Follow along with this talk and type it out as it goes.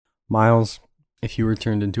Miles, if you were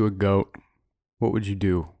turned into a goat, what would you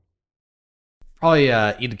do? Probably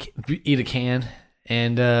eat a can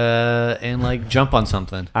and like jump on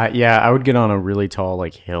something. I would get on a really tall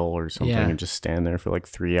like hill or something Yeah. and just stand there for like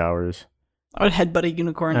 3 hours. I would headbutt a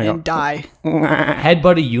unicorn and die.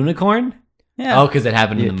 Headbutt a unicorn? Yeah. Oh, because it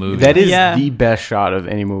happened in the movie. That is the best shot of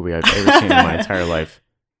any movie I've ever seen in my entire life.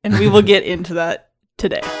 And we will get into that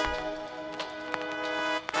today.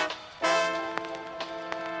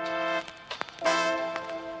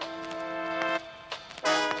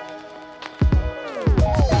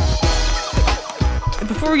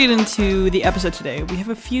 Before we get into the episode today, we have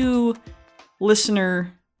a few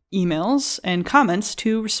listener emails and comments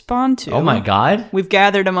to respond to. Oh my god. We've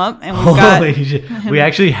gathered them up and we've got... Holy shit. We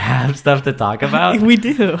actually have stuff to talk about? We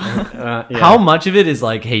do. Yeah. How much of it is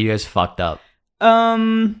like, hey, you guys fucked up?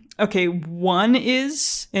 Okay, one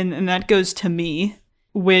is, and that goes to me,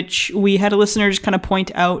 which we had a listener just kind of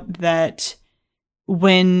point out that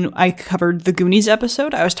when I covered the Goonies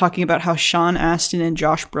episode, I was talking about how Sean Astin and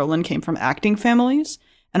Josh Brolin came from acting families.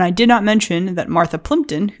 And I did not mention that Martha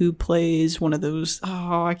Plimpton, who plays one of those,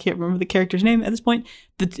 I can't remember the character's name at this point,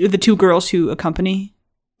 the two girls who accompany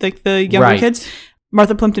the younger kids.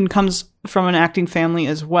 Martha Plimpton comes from an acting family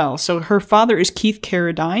as well. So her father is Keith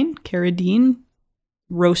Carradine,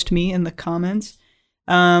 roast me in the comments,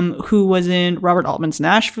 who was in Robert Altman's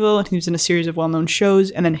Nashville, and he was in a series of well-known shows.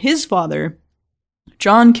 And then his father,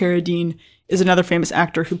 John Carradine, is another famous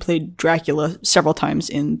actor who played Dracula several times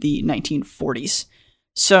in the 1940s.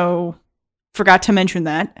 So, forgot to mention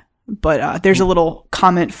that, but there's a little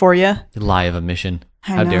comment for you. The lie of omission.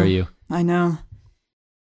 How How dare you? I know.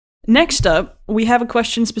 Next up, we have a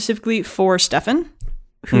question specifically for Stefan,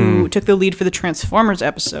 who took the lead for the Transformers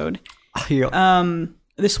episode.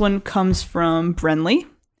 This one comes from Brenly.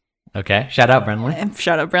 Okay, shout out, Brenly.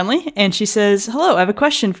 Shout out, Brenly. And she says, hello, I have a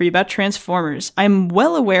question for you about Transformers. I'm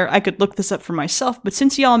well aware I could look this up for myself, but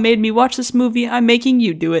since y'all made me watch this movie, I'm making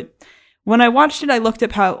you do it. When I watched it, I looked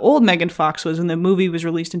up how old Megan Fox was when the movie was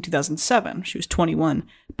released in 2007. She was 21.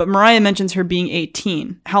 But Mariah mentions her being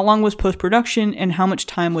 18. How long was post-production, and how much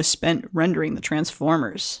time was spent rendering the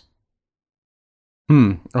Transformers?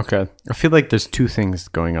 Okay. I feel like there's two things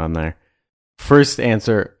going on there. First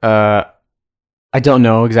answer, I don't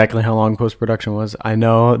know exactly how long post-production was. I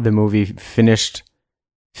know the movie finished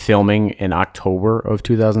filming in October of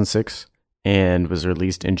 2006 and was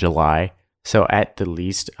released in July. So at the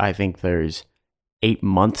least, I think there's 8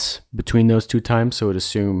 months between those two times. So I would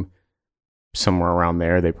assume somewhere around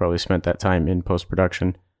there, they probably spent that time in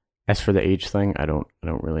post-production. As for the age thing, I don't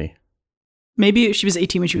really. Maybe she was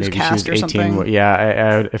 18 when she was cast or something. Yeah,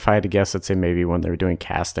 I if I had to guess, I'd say maybe when they were doing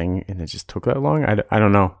casting and it just took that long. I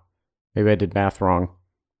don't know. Maybe I did math wrong.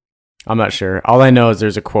 I'm not sure. All I know is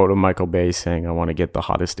there's a quote of Michael Bay saying, I want to get the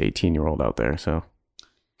hottest 18-year-old out there. So.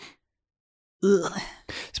 Ugh.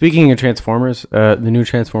 Speaking of Transformers, the new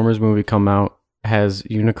Transformers movie come out has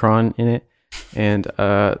Unicron in it, and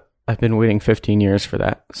I've been waiting 15 years for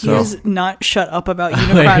that. So. He has not shut up about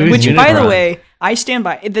Unicron, which, by the way, I stand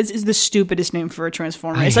by. This is the stupidest name for a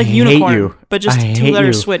Transformer. It's like Unicorn, but just two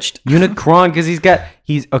letters switched. Unicron, because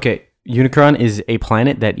okay. Unicron is a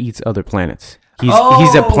planet that eats other planets. He's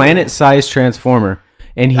a planet-sized Transformer.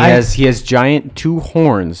 And he has giant 2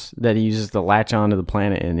 horns that he uses to latch onto the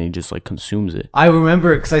planet, and he just like consumes it. I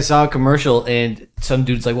remember because I saw a commercial and some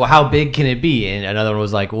dude's like, well, how big can it be? And another one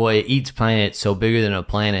was like, well, it eats planets, so bigger than a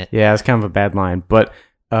planet. Yeah, it's kind of a bad line. But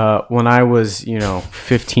when I was,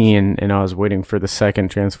 15 and I was waiting for the second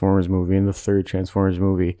Transformers movie and the third Transformers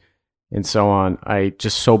movie and so on, I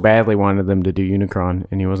just so badly wanted them to do Unicron,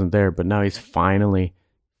 and he wasn't there. But now he's finally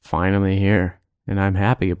here, and I'm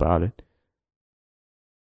happy about it.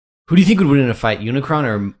 Who do you think would win in a fight, Unicron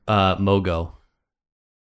or Mogo?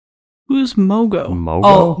 Who's Mogo? Mogo?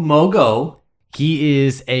 Oh, Mogo. He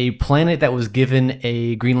is a planet that was given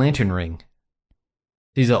a Green Lantern ring.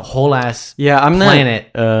 He's a whole ass I'm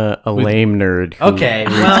planet. Not a lame nerd who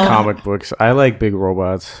reads comic books. I like big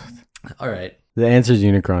robots. All right. The answer is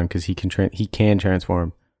Unicron because he can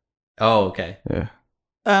transform. Oh, okay. Yeah.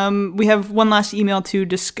 We have one last email to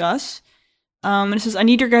discuss. And it says, I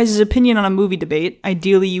need your guys' opinion on a movie debate.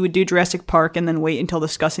 Ideally, you would do Jurassic Park and then wait until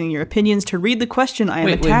discussing your opinions to read the question I am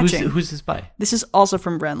attaching. Who's this by? This is also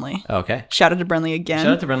from Brenly. Okay. Shout out to Brenly again.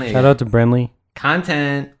 Shout out to Brenly.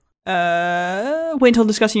 Content. Wait until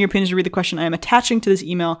discussing your opinions to read the question I am attaching to this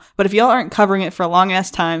email. But if y'all aren't covering it for a long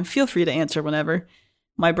ass time, feel free to answer whenever.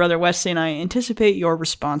 My brother Wesley and I anticipate your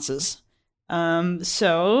responses.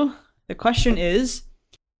 So the question is...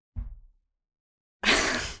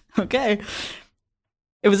 Okay.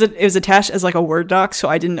 It was attached as like a Word doc, so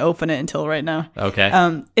I didn't open it until right now.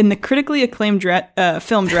 Okay. In the critically acclaimed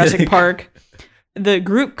film Jurassic Park, the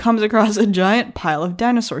group comes across a giant pile of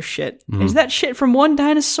dinosaur shit. Is that shit from one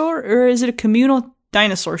dinosaur, or is it a communal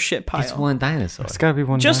dinosaur shit pile? It's one dinosaur. It's gotta be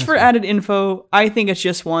one. Just dinosaur. for added info, I think it's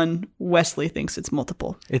just one. Wesley thinks it's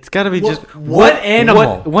multiple. It's gotta be just what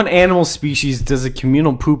animal? What animal species does a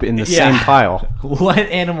communal poop in the Yeah. same pile? What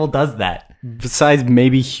animal does that? Besides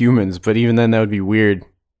maybe humans, but even then that would be weird.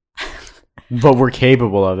 But we're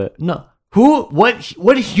capable of it. No.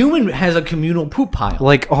 What human has a communal poop pile?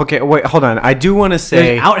 Like, okay, wait, hold on. I do want to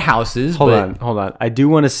say... There's outhouses, Hold but... on. I do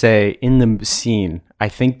want to say, in the scene, I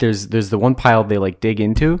think there's the one pile they, like, dig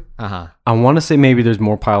into. Uh-huh. I want to say maybe there's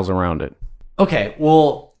more piles around it. Okay,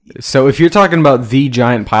 well... So if you're talking about the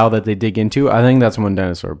giant pile that they dig into, I think that's one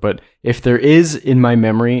dinosaur. But if there is, in my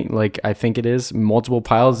memory, like I think it is, multiple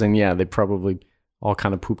piles, then yeah, they probably all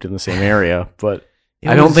kind of pooped in the same area. But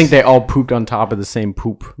I don't think they all pooped on top of the same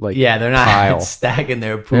poop. Like Yeah, they're not pile. stacking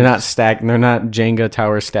their poop. They're not stacking. They're not Jenga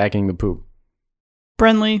tower stacking the poop.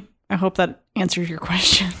 Brenly, I hope that answers your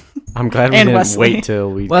question. I'm glad we And didn't Wesley. wait till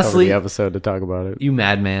we covered Wesley. the episode to talk about it. You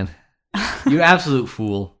madman. You absolute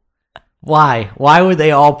fool. Why? Why would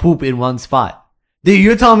they all poop in one spot? Dude,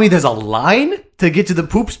 you're telling me there's a line to get to the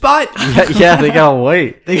poop spot? Yeah, they gotta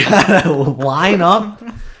wait. They gotta line up?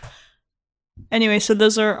 Anyway, so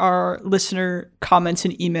those are our listener comments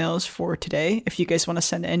and emails for today. If you guys want to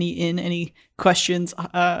send any questions,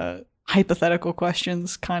 hypothetical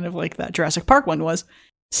questions, kind of like that Jurassic Park one was,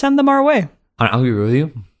 send them our way. I'll be real with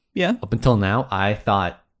you. Yeah. Up until now, I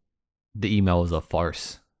thought the email was a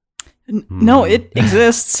farce. No, it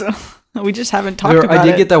exists. We just haven't talked about it. I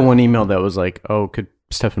did get that one email that was like, "Oh, could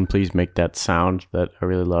Stefan please make that sound that I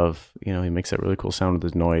really love? You know, he makes that really cool sound with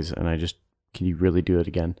his noise, and can you really do it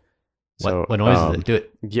again?" So, What noise is it? Do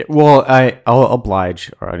it. Yeah, well, I'll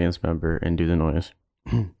oblige our audience member and do the noise.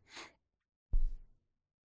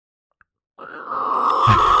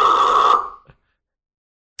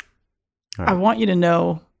 I want you to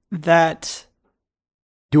know that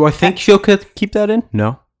Do I think she'll keep that in?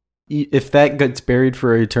 No. If that gets buried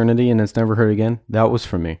for eternity and it's never heard again, that was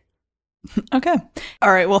from me. Okay.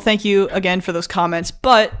 All right. Well, thank you again for those comments.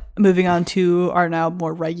 But moving on to our now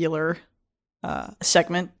more regular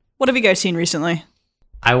segment. What have you guys seen recently?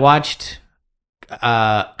 I watched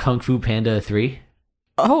Kung Fu Panda 3.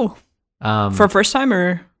 Oh, for first time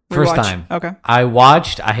or First rewatch? time. Okay.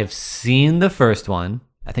 I have seen the first one,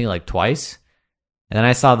 I think like twice. And then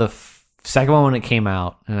I saw the second one when it came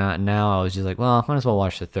out. And now I was just like, well, I might as well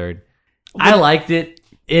watch the third. I liked it.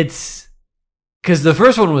 It's because the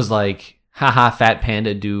first one was like, haha, fat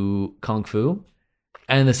panda do kung fu.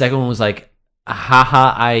 And the second one was like,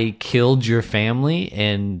 haha, I killed your family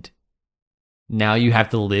and now you have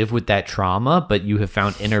to live with that trauma, but you have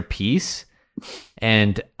found inner peace.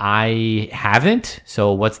 And I haven't.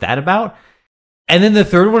 So what's that about? And then the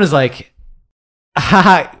third one is like,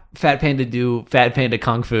 haha, fat panda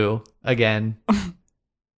kung fu again.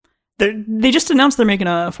 They just announced they're making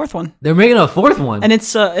a fourth one. They're making a fourth one. And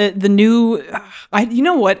it's the new. You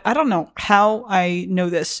know what? I don't know how I know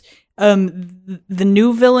this. The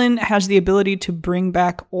new villain has the ability to bring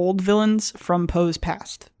back old villains from Poe's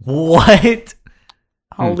past. What?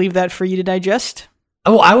 I'll leave that for you to digest.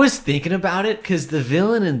 Oh, I was thinking about it because the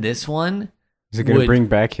villain in this one Is it going to bring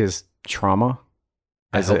back his trauma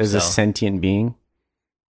as I hope a so. sentient being?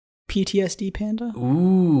 PTSD panda.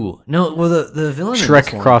 Ooh, no. Well, the villain in Shrek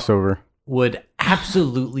this one crossover. would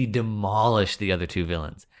absolutely demolish the other two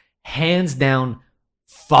villains, hands down.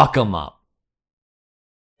 Fuck them up.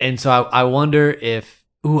 And so I wonder if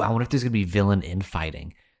there's gonna be villain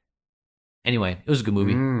infighting. Anyway, it was a good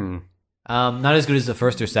movie. Not as good as the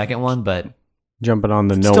first or second one, but Jumping on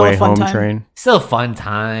the No Still a Way fun Home time. train. still a fun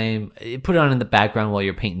time. You put it on in the background while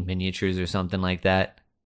you're painting miniatures or something like that.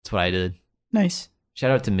 That's what I did. Nice. Shout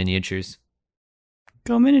out to miniatures.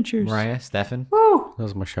 Go miniatures. Mariah, Stefan. Woo. That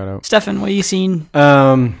was my shout out. Stefan, what have you seen?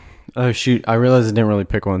 Oh shoot, I realized I didn't really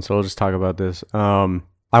pick one, so I'll just talk about this.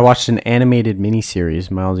 I watched an animated miniseries.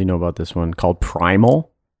 Miles, you know about this one called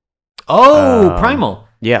Primal. Oh, Primal.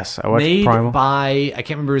 Yes, I watched Made Primal. by, I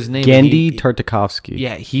can't remember his name. but Gandhi Tartakovsky.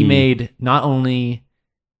 Yeah, he made not only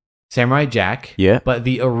Samurai Jack, Yeah. but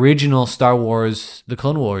the original Star Wars, the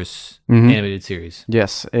Clone Wars Mhm. animated series.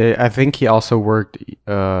 Yes, I think he also worked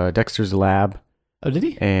Dexter's Lab, Oh, did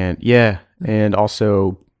he? and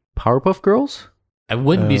also Powerpuff Girls. I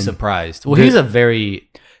wouldn't be surprised. Well, the- he's a very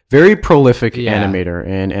Very prolific Yeah. animator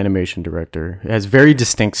and animation director. Has very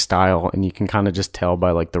distinct style, and you can kind of just tell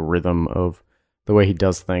by like the rhythm of the way he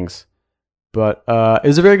does things. But it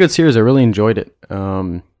was a very good series. I really enjoyed it.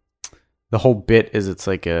 the whole bit is it's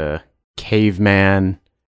like a caveman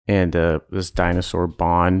and this dinosaur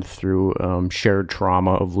bond through shared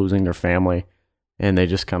trauma of losing their family, and they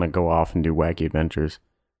just kind of go off and do wacky adventures.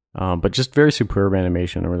 But just very superb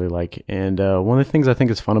animation I really like. And one of the things I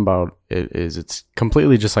think is fun about it is it's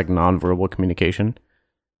completely just like nonverbal communication.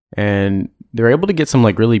 And they're able to get some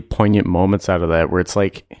like really poignant moments out of that where it's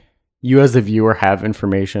like you as the viewer have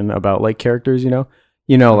information about like characters,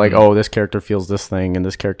 like, oh, this character feels this thing and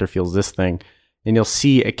this character feels this thing. And you'll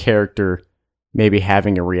see a character maybe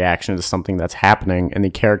having a reaction to something that's happening and the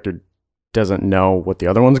character doesn't know what the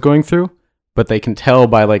other one's going through, but they can tell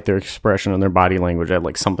by like their expression and their body language that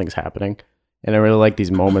like something's happening. And I really like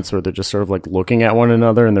these moments where they're just sort of like looking at one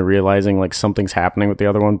another and they're realizing like something's happening with the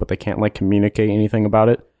other one, but they can't like communicate anything about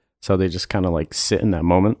it. So they just kind of like sit in that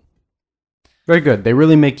moment. Very good. They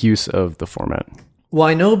really make use of the format. Well,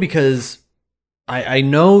 I know because I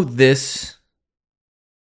know this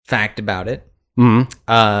fact about it.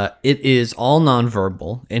 Mm-hmm. It is all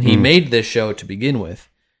nonverbal, and he made this show to begin with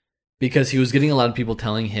because he was getting a lot of people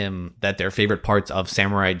telling him that their favorite parts of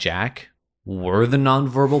Samurai Jack were the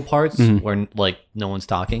nonverbal parts where like no one's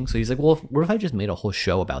talking. So he's like, well, what if I just made a whole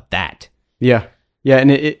show about that? Yeah. Yeah,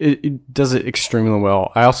 and it does it extremely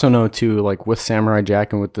well. I also know too, like with Samurai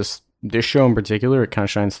Jack and with this show in particular, it kind of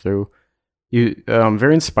shines through. You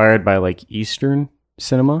very inspired by like Eastern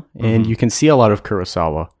cinema, and you can see a lot of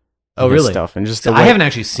Kurosawa. Oh, really? Stuff and just So I haven't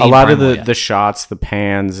actually seen a lot Primal of yet. the shots, the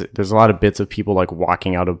pans. There's a lot of bits of people like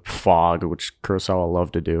walking out of fog, which Kurosawa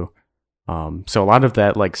loved to do. So a lot of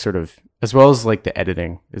that, like sort of, as well as like the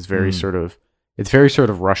editing, is very sort of. It's very sort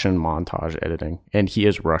of Russian montage editing, and he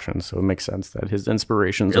is Russian, so it makes sense that his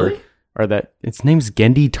inspirations are that. Its name's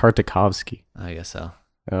Gendy Tartakovsky. I guess so.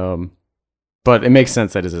 But it makes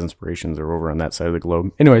sense that his inspirations are over on that side of the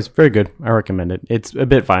globe. Anyways, very good. I recommend it. It's a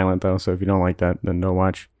bit violent though, so if you don't like that, then don't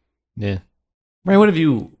watch. Yeah. Ray, what have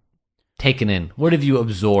you taken in? What have you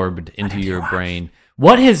absorbed into your brain?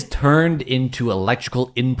 What has turned into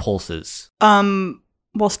electrical impulses?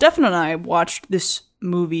 Well, Stefan and I watched this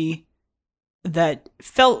movie that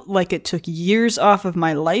felt like it took years off of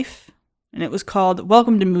my life, and it was called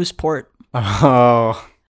Welcome to Mooseport. Oh.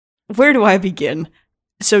 Where do I begin?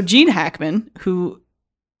 So Gene Hackman, who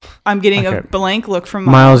I'm getting a blank look from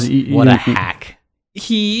Miles. What a hack.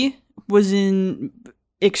 He was in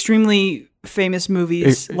extremely famous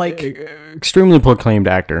movies like extremely proclaimed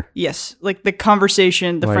actor. Yes, like The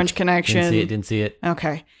Conversation, The French Connection. Didn't see it.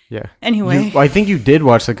 Okay. Yeah. Anyway. I think you did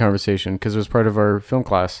watch The Conversation because it was part of our film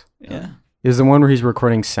class. Yeah. Is the one where he's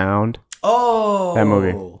recording sound. Oh. That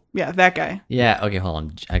movie. Yeah, that guy. Yeah, okay, hold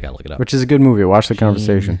on. I gotta look it up. Which is a good movie. Watch The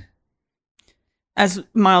Conversation. As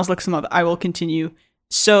Miles looks him up, I will continue.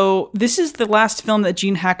 So this is the last film that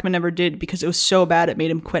Gene Hackman ever did because it was so bad it made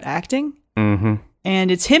him quit acting. Mm-hmm.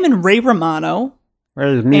 And it's him and Ray Romano.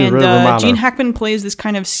 Ray And Romano. Gene Hackman plays this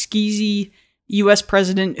kind of skeezy U.S.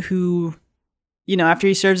 president who, after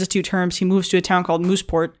he serves his 2 terms, he moves to a town called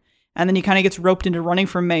Mooseport, and then he kind of gets roped into running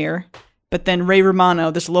for mayor. But then Ray Romano,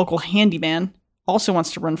 this local handyman, also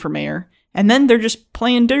wants to run for mayor. And then they're just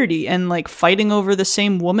playing dirty and like fighting over the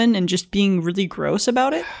same woman and just being really gross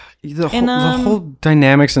about it. The whole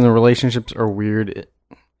dynamics in the relationships are weird.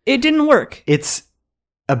 It didn't work. It's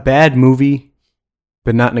a bad movie,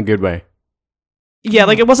 but not in a good way. Yeah,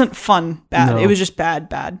 like it wasn't fun bad. No. It was just bad.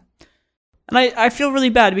 And I feel really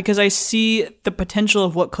bad because I see the potential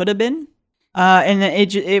of what could have been. And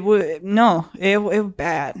it was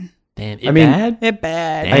bad. Damn, bad? It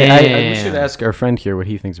bad. Damn. We should ask our friend here what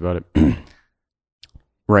he thinks about it.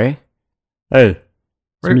 Ray? Hey.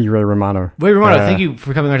 It's me, Ray Romano. Wait, Romano, thank you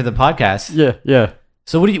for coming on to the podcast. Yeah.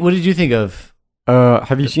 So what did you think of...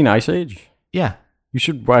 Have you seen Ice Age? Yeah. You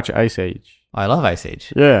should watch Ice Age. I love Ice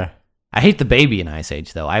Age. Yeah. I hate the baby in Ice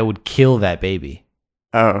Age, though. I would kill that baby.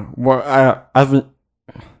 Well,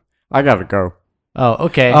 I gotta go. Oh,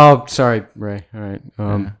 okay. Oh, sorry, Ray. All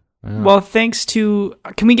right. Well, thanks to...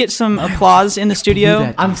 Can we get some applause in the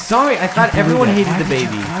studio? I'm sorry. I thought everyone hated the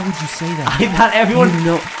baby. Why would you say that? I thought everyone...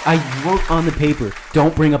 I wrote on the paper,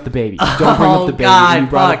 don't bring up the baby. Don't bring up the baby. God, And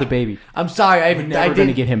you brought fuck. up the baby. I'm sorry. I We're never going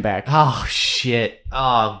to get him back. Oh, shit.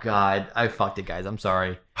 Oh, God. I fucked it, guys. I'm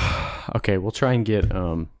sorry. Okay, we'll try and get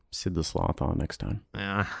Sid the Sloth on next time.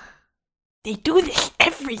 Yeah. They do this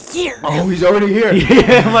every year. Oh, he's already here.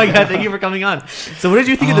 Yeah, oh, my God. Thank you for coming on. So what did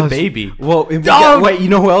you think of the baby? Well, wait, you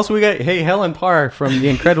know who else we got? Hey, Helen Parr from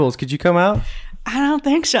The Incredibles. Could you come out? I don't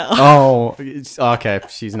think so. Oh, okay.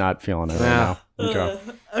 She's not feeling it right now. Okay.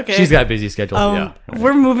 Okay. She's got a busy schedule. Yeah.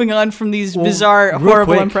 We're moving on from these bizarre, real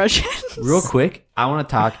horrible quick. impressions. Real quick, I want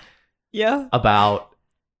to talk Yeah. about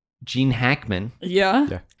Gene Hackman.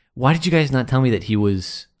 Yeah. Why did you guys not tell me that he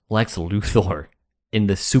was Lex Luthor in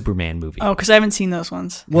the Superman movie. Oh, because I haven't seen those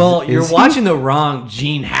ones. Well, you're Is he? watching the wrong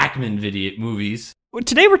Gene Hackman movies.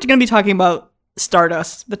 Today we're going to be talking about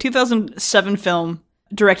Stardust, the 2007 film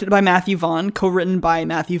directed by Matthew Vaughn, co-written by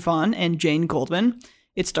Matthew Vaughn and Jane Goldman.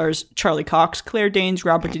 It stars Charlie Cox, Claire Danes,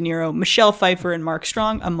 Robert De Niro, Michelle Pfeiffer, and Mark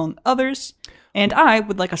Strong, among others. And I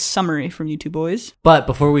would like a summary from you two boys. But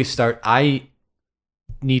before we start, I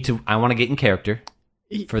want to get in character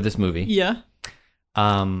for this movie. Yeah.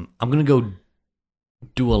 I'm going to go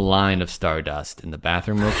do a line of Stardust in the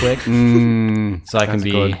bathroom real quick. So I can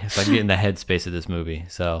get in the headspace of this movie.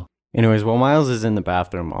 So Anyways, while Miles is in the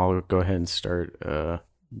bathroom, I'll go ahead and start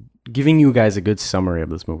giving you guys a good summary of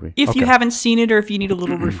this movie. If you haven't seen it or if you need a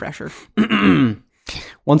little refresher.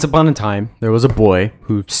 Once upon a time, there was a boy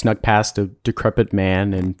who snuck past a decrepit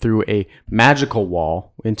man and through a magical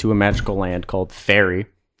wall into a magical land called Fairy.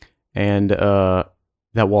 And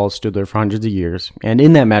that wall stood there for hundreds of years. And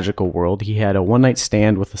in that magical world, he had a one-night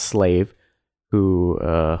stand with a slave who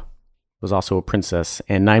was also a princess.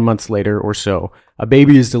 And 9 months later or so, a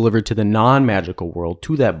baby is delivered to the non-magical world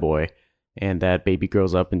to that boy. And that baby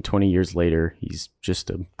grows up, and 20 years later, he's just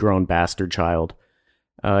a grown bastard child.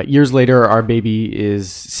 Years later, our baby is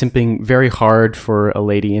simping very hard for a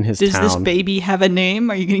lady in his town. Does this baby have a name?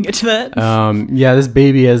 Are you going to get to that? Yeah, this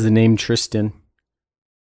baby has the name Tristan.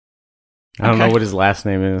 I don't know what his last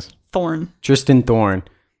name is. Thorn. Tristan Thorn.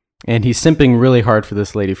 And he's simping really hard for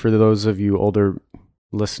this lady. For those of you older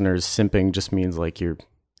listeners, simping just means like you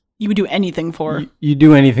would do anything for. You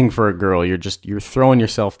do anything for a girl. You're throwing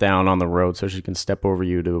yourself down on the road so she can step over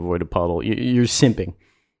you to avoid a puddle. You're simping.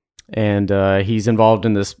 And he's involved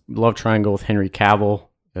in this love triangle with Henry Cavill,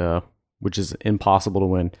 which is impossible to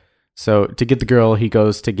win. So to get the girl, he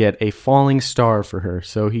goes to get a falling star for her.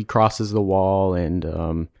 So he crosses the wall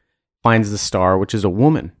and finds the star, which is a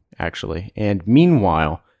woman, actually. And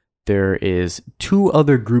meanwhile, there is two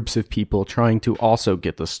other groups of people trying to also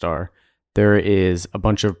get the star. There is a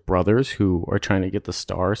bunch of brothers who are trying to get the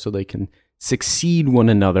star so they can succeed one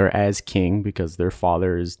another as king because their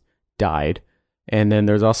father has died. And then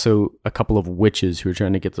there's also a couple of witches who are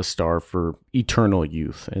trying to get the star for eternal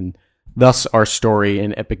youth. And thus our story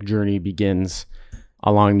and epic journey begins.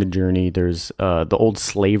 Along the journey, there's the old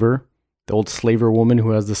slaver woman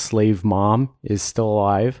who has the slave mom is still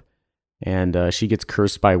alive. And she gets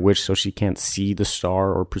cursed by a witch so she can't see the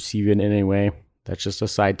star or perceive it in any way. That's just a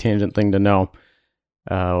side tangent thing to know.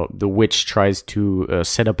 The witch tries to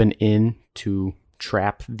set up an inn to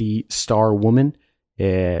trap the star woman.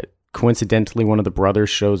 Coincidentally, one of the brothers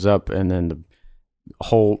shows up, and then the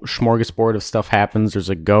whole smorgasbord of stuff happens. There's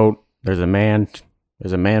a goat, there's a man,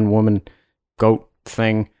 woman, goat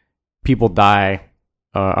thing. People die.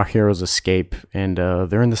 Our heroes escape, and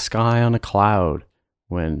they're in the sky on a cloud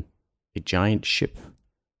when a giant ship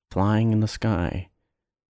flying in the sky.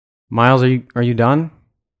 Miles, are you done?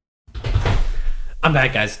 I'm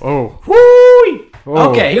back, guys. Oh. Woo!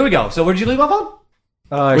 Okay, here we go. So where'd you leave off on?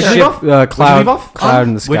 Cloud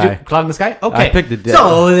in the sky. Cloud in the sky? Okay. I picked it.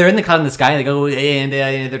 So they're in the cloud in the sky, and they go, and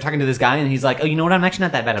they're talking to this guy, and he's like, oh, you know what? I'm actually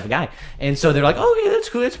not that bad of a guy. And so they're like, oh, yeah, that's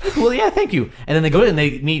cool. That's pretty cool. Yeah, thank you. And then they go and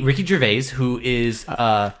they meet Ricky Gervais, who is...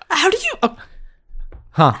 How do you...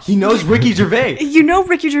 He knows Ricky Gervais. You know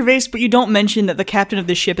Ricky Gervais, but you don't mention that the captain of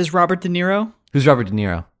this ship is Robert De Niro? Who's Robert De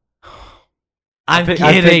Niro? I'm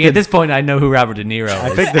kidding. At this point, I know who Robert De Niro is.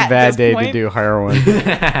 I picked a bad day to do heroin.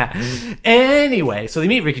 Anyway, so they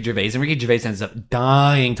meet Ricky Gervais, and Ricky Gervais ends up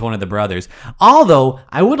dying to one of the brothers. Although,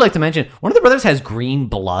 I would like to mention, one of the brothers has green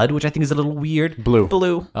blood, which I think is a little weird. Blue.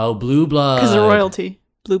 Oh, blue blood. Because of royalty.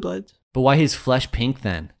 Blue blood. But why his flesh pink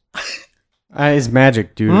then? It's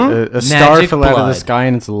magic, dude. A star Magic fell out of the blood. sky,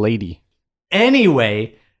 and it's a lady.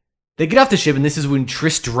 Anyway, they get off the ship, and this is when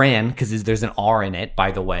Tristran, because there's an R in it,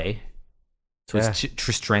 by the way. So it's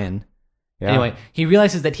Tristran. Yeah. Anyway, he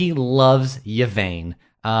realizes that he loves Yvain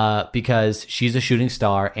because she's a shooting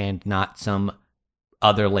star and not some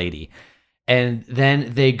other lady. And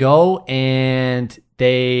then they go and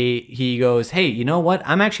he goes, hey, you know what?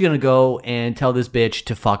 I'm actually going to go and tell this bitch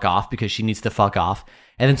to fuck off because she needs to fuck off.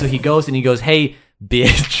 And then so he goes, hey,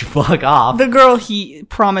 bitch, fuck off. The girl he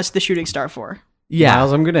promised the shooting star for. Yeah.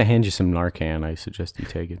 Miles, I'm going to hand you some Narcan. I suggest you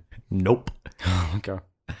take it. Nope. Okay.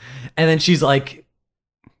 And then she's like,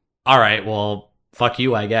 all right, well, fuck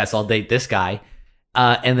you, I guess. I'll date this guy.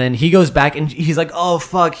 And then he goes back and he's like, oh,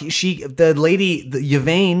 fuck. The lady,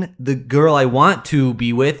 Yvain, the girl I want to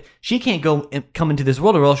be with, she can't come into this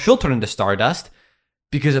world or else she'll turn into Stardust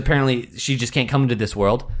because apparently she just can't come into this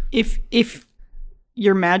world. If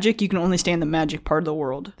you're magic, you can only stay in the magic part of the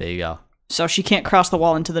world. There you go. So she can't cross the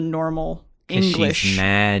wall into the normal English she's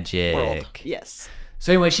magic. world. Yes.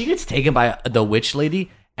 So anyway, she gets taken by the witch lady,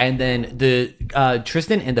 and then the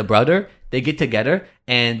Tristan and the brother, they get together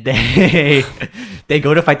and they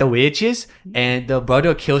go to fight the witches, and the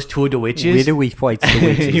brother kills 2 of the witches. Widowy fights the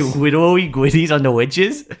witches. Widowy gwitties on the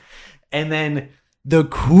witches. And then the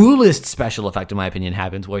coolest special effect, in my opinion,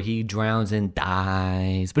 happens where he drowns and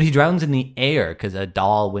dies. But he drowns in the air because a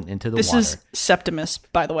doll went into the water. This is Septimus,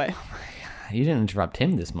 by the way. You didn't interrupt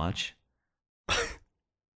him this much.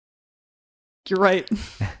 You're right.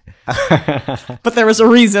 But there was a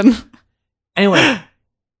reason. Anyway,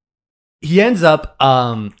 he ends up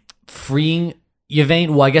freeing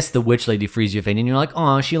Yvain. Well, I guess the witch lady frees Yvain, and you're like,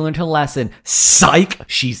 oh, she learned her lesson. Psych!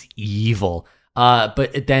 She's evil.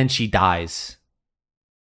 But then she dies.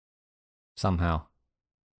 Somehow.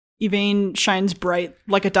 Yvain shines bright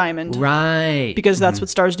like a diamond. Right. Because that's what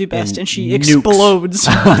stars do best, and she nukes. explodes.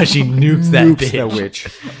 She nukes that Nukes bitch. that witch.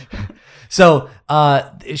 So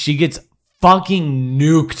she gets fucking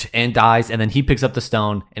nuked and dies, and then he picks up the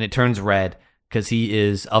stone, and it turns red because he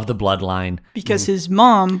is of the bloodline. Because his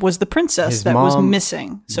mom was the princess His that was mom-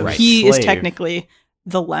 missing. So Right. he is Slave. technically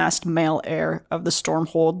the last male heir of the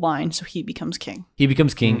Stormhold line, so he becomes king. He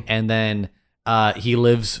becomes king, and then he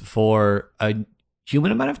lives for a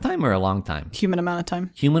human amount of time or a long time? Human amount of time.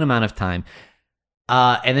 Human amount of time.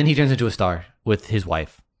 And then he turns into a star with his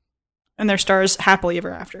wife. And their stars happily ever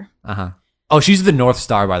after. Uh-huh. Oh, she's the North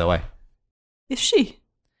Star, by the way. Is she?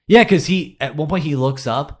 Yeah, because at one point he looks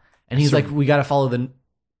up and he's like, we got to follow and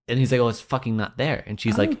he's like, oh, it's fucking not there. And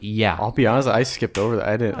she's like, yeah. I'll be honest, I skipped over that.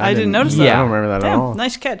 I didn't notice that. I don't remember that at all. Damn,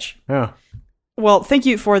 nice catch. Yeah. Well, thank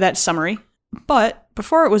you for that summary. But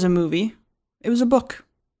before it was a movie, it was a book.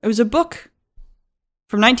 It was a book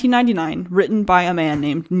from 1999 written by a man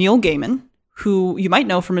named Neil Gaiman, who you might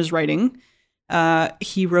know from his writing.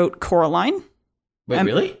 He wrote Coraline. Wait,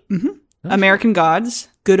 really? Mm-hmm. Oh, American Gods,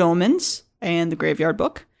 Good Omens, and The Graveyard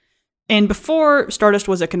Book. And before Stardust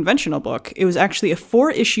was a conventional book, it was actually a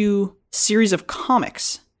 4-issue series of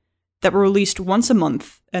comics that were released once a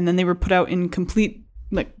month, and then they were put out in complete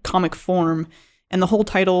comic form. And the whole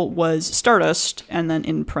title was Stardust, and then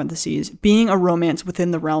in parentheses, being a romance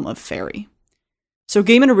within the realm of fairy. So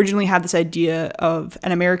Gaiman originally had this idea of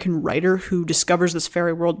an American writer who discovers this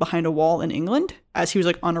fairy world behind a wall in England as he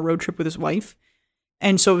was on a road trip with his wife.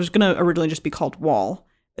 And so it was going to originally just be called Wall.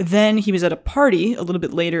 Then he was at a party a little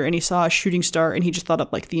bit later and he saw a shooting star and he just thought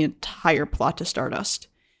up the entire plot to Stardust.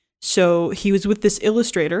 So he was with this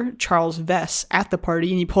illustrator, Charles Vess, at the party,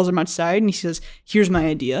 and he pulls him outside and he says, here's my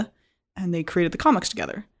idea. And they created the comics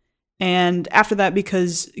together. And after that,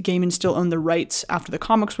 because Gaiman still owned the rights after the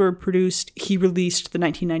comics were produced, he released the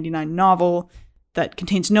 1999 novel that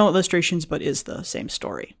contains no illustrations but is the same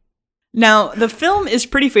story. Now, the film is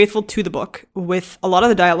pretty faithful to the book, with a lot of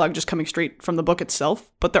the dialogue just coming straight from the book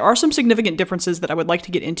itself, but there are some significant differences that I would like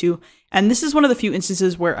to get into, and this is one of the few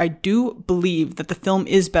instances where I do believe that the film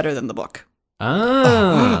is better than the book.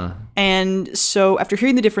 Ah. And so after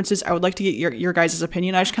hearing the differences, I would like to get your guys'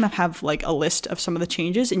 opinion. I just kind of have a list of some of the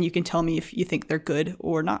changes, and you can tell me if you think they're good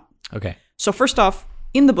or not. Okay. So first off,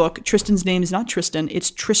 in the book, Tristan's name is not Tristan,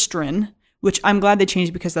 it's Tristran, which I'm glad they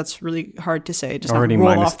changed because that's really hard to say. It does not Already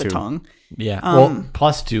roll off the -2. tongue. Yeah. Well,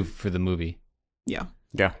 +2 for the movie. Yeah.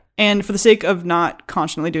 Yeah. And for the sake of not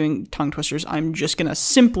constantly doing tongue twisters, I'm just going to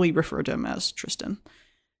simply refer to him as Tristan.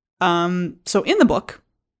 So in the book,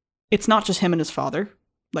 it's not just him and his father,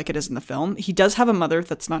 like it is in the film. He does have a mother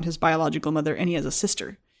that's not his biological mother, and he has a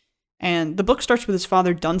sister. And the book starts with his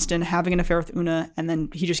father, Dunstan, having an affair with Una, and then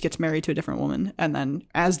he just gets married to a different woman. And then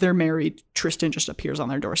as they're married, Tristan just appears on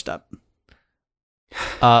their doorstep.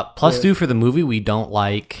 +2 for the movie. We don't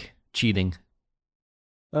like cheating.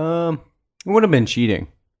 It would have been cheating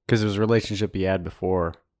because it was a relationship he had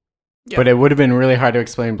before. Yeah. But it would have been really hard to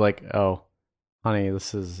explain, oh, honey,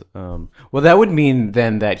 this is, well, that would mean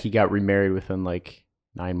then that he got remarried within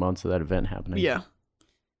 9 months of that event happening. Yeah.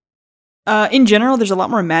 In general, there's a lot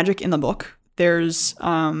more magic in the book. There's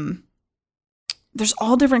all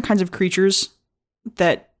different kinds of creatures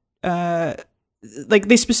that,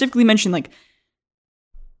 they specifically mention,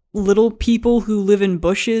 little people who live in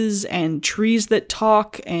bushes and trees that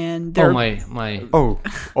talk, and Oh, my.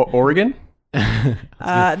 Oregon?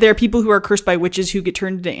 there are people who are cursed by witches who get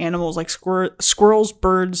turned into animals like squirrels,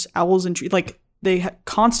 birds, owls, and trees. They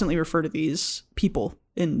constantly refer to these people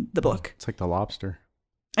in the book. It's like the lobster.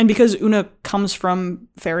 And because Una comes from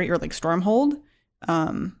fairy or Stormhold,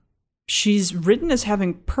 she's written as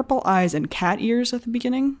having purple eyes and cat ears at the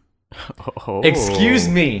beginning. Oh. Excuse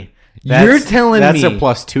me. You're telling me that's a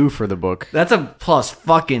 +2 for the book. That's a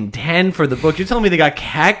 +10 for the book. You're telling me they got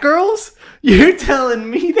cat girls? You're telling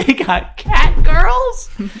me they got cat girls?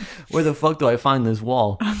 Where the fuck do I find this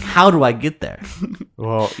wall? How do I get there?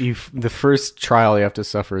 Well, the first trial you have to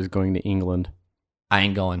suffer is going to England. I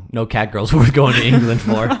ain't going. No cat girls worth going to England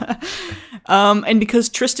for. And because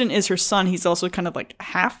Tristan is her son, he's also kind of like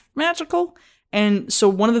half magical. And so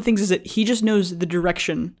one of the things is that he just knows the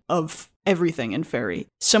direction of everything in fairy.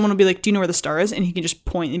 Someone will be like, do you know where the star is? And he can just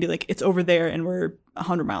point and be like, it's over there and we're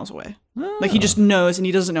 100 miles away. Oh. Like he just knows, and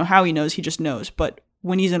he doesn't know how he knows, he just knows. But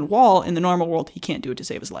when he's in Wall, in the normal world, he can't do it to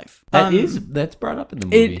save his life. That's brought up in the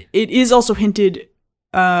movie. It is also hinted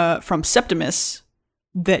from Septimus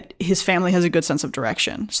that his family has a good sense of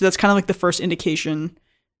direction. So that's kind of like the first indication,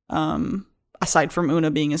 aside from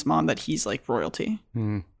Una being his mom, that he's like royalty.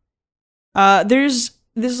 There's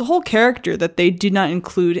a whole character that they did not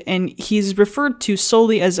include, and he's referred to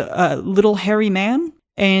solely as a little hairy man.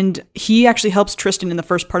 And he actually helps Tristan in the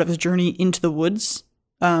first part of his journey into the woods.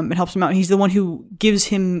 It helps him out. He's the one who gives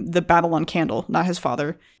him the Babylon candle, not his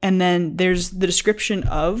father. And then there's the description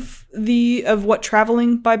of what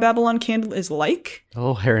traveling by Babylon candle is like. The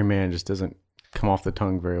little hairy man just doesn't come off the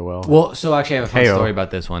tongue very well. Well, so actually I have a fun story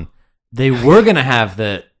about this one. They were going to have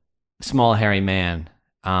the small hairy man,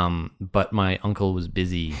 but my uncle was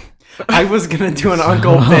busy. I was going to do an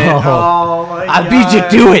uncle bit. Oh my God. I beat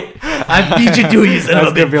you to it. I beat you to it, you son of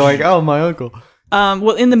a bitch. Going to be like, oh, my uncle.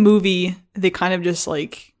 Well, in the movie, they kind of just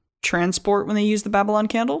like transport when they use the Babylon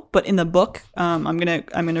candle. But in the book, I'm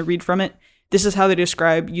gonna read from it. This is how they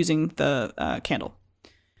describe using the candle.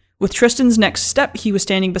 With Tristan's next step, he was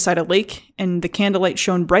standing beside a lake, and the candlelight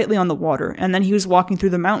shone brightly on the water. And then he was walking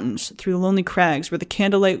through the mountains, through the lonely crags, where the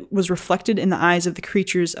candlelight was reflected in the eyes of the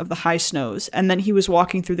creatures of the high snows. And then he was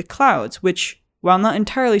walking through the clouds, which, while not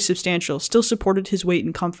entirely substantial, still supported his weight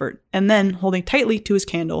and comfort. And then, holding tightly to his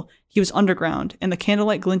candle, he was underground, and the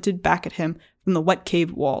candlelight glinted back at him from the wet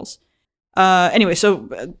cave walls. Anyway, so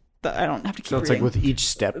I don't have to keep reading. So it's like with each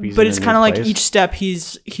step, but it's kind of like each step,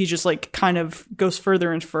 he's just like kind of goes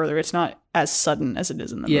further and further. It's not as sudden as it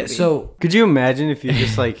is in the movie. Yeah. So could you imagine if you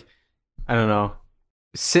just like, I don't know,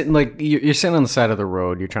 sitting like you're sitting on the side of the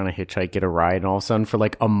road, you're trying to hitchhike, get a ride, and all of a sudden for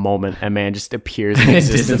like a moment, a man just appears in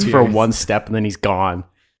existence for one step, and then he's gone.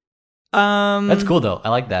 That's cool though. I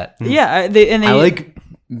like that. Yeah, I like.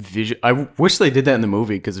 I wish they did that in the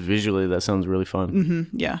movie because visually that sounds really fun.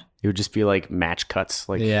 Mm-hmm, yeah, it would just be like match cuts,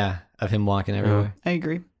 like of him walking everywhere. I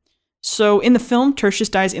agree. So in the film, Tertius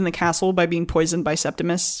dies in the castle by being poisoned by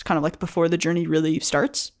Septimus, kind of like before the journey really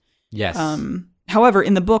starts. Yes. However,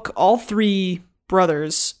 in the book, all three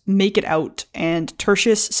brothers make it out, and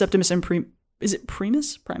Tertius, Septimus, and is it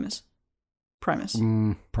Primus? Primus. Primus.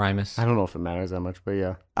 I don't know if it matters that much, but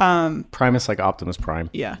yeah. Primus like Optimus Prime.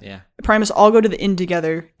 Yeah. Primus all go to the inn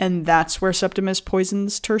together, and that's where Septimus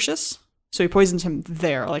poisons Tertius. So he poisons him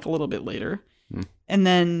there, like a little bit later. And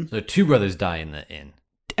then... So two brothers die in the inn.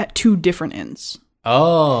 At two different inns.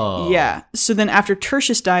 Oh. Yeah. So then after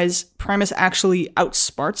Tertius dies, Primus actually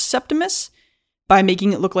outsmarts Septimus by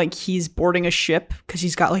making it look like he's boarding a ship, because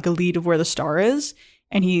he's got like a lead of where the star is.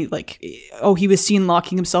 And he he was seen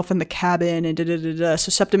locking himself in the cabin and da-da-da-da. So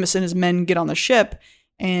Septimus and his men get on the ship,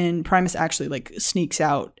 and Primus actually like sneaks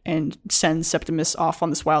out and sends Septimus off on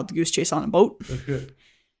this wild goose chase on a boat. Okay.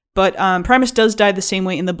 But Primus does die the same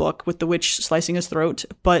way in the book, with the witch slicing his throat.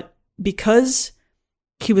 But because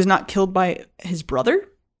he was not killed by his brother,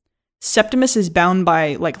 Septimus is bound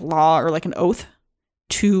by like law or like an oath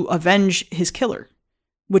to avenge his killer,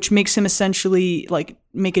 which makes him essentially like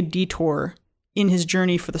make a detour in his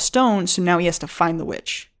journey for the stone, so now he has to find the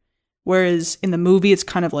witch. Whereas in the movie, it's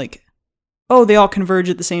kind of like, oh, they all converge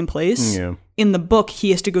at the same place. Yeah. In the book,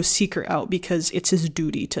 he has to go seek her out because it's his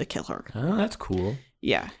duty to kill her. Oh, that's cool.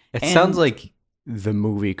 Yeah. It sounds like the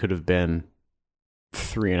movie could have been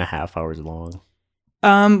 3.5 hours long.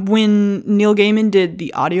 When Neil Gaiman did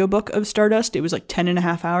the audiobook of Stardust, it was like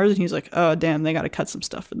 10.5 hours, and he was like, oh, damn, they got to cut some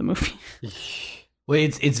stuff for the movie.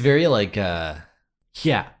 Wait, it's very like,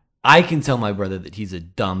 yeah. I can tell my brother that he's a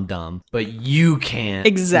dumb, but you can't.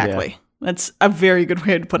 Exactly. Yeah. That's a very good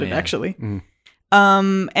way to put it, actually.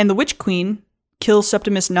 And the Witch Queen kills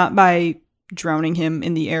Septimus not by drowning him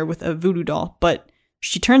in the air with a voodoo doll, but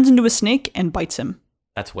she turns into a snake and bites him.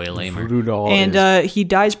 That's way lamer. Voodoo doll, and he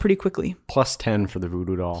dies pretty quickly. +10 for the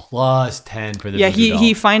voodoo doll. +10 for the voodoo doll.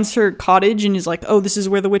 He finds her cottage and he's like, oh, this is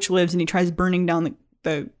where the witch lives, and he tries burning down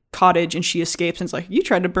the cottage, and she escapes and it's like, you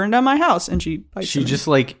tried to burn down my house, and she bites him. She just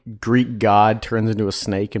like Greek god turns into a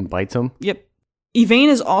snake and bites him. Yep. Yvain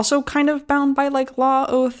is also kind of bound by like law,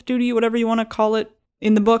 oath, duty, whatever you want to call it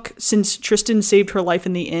in the book. Since Tristan saved her life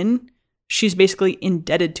in the inn, she's basically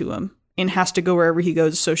indebted to him and has to go wherever he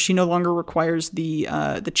goes, so she no longer requires the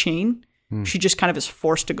chain. She just kind of is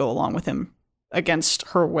forced to go along with him against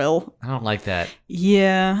her will. I don't like that.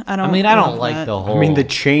 Yeah, I don't. I mean, I don't love like that. the whole. I mean, the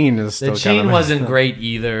chain is still the chain kind of wasn't great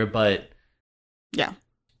either, but Yeah.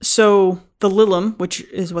 So the Lilum, which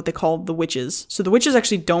is what they call the witches. So the witches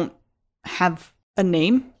actually don't have a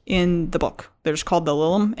name in the book. They're just called the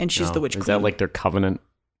Lilum, and she's the witch Is queen. that like their covenant?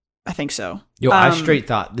 I think so. I straight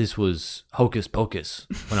thought this was Hocus Pocus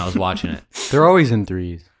when I was watching it. They're always in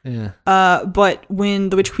threes. Yeah. But when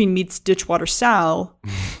the witch queen meets Ditchwater Sal,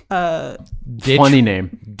 Funny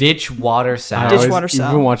name. Ditchwater Sal. Ditchwater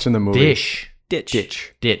Sal. Even watching the movie. Ditch.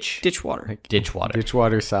 Ditchwater.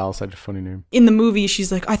 Ditchwater Sal, such a funny name. In the movie,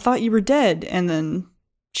 she's like, I thought you were dead. And then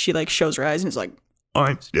she like shows her eyes and is like,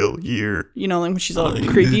 I'm still here. you know, like when she's all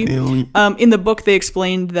creepy. In the book, they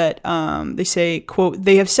explained that they say, quote,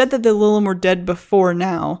 they have said that the Lilum were dead before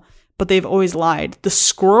now, but they've always lied. The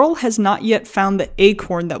squirrel has not yet found the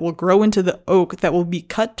acorn that will grow into the oak that will be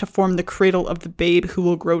cut to form the cradle of the babe who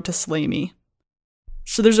will grow to slay me.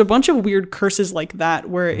 So there's a bunch of weird curses like that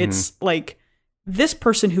where it's like this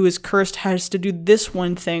person who is cursed has to do this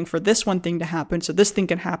one thing for this one thing to happen, so this thing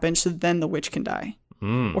can happen, so then the witch can die.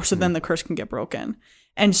 Or so then the curse can get broken.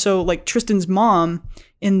 And so like Tristan's mom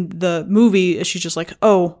in the movie, she's just like,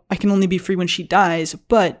 oh, I can only be free when she dies.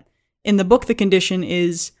 But in the book, the condition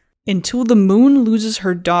is until the moon loses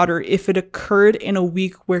her daughter if it occurred in a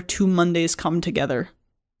week where 2 Mondays come together.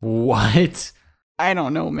 What? I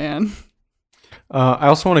don't know, man. I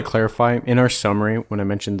also want to clarify, in our summary, when I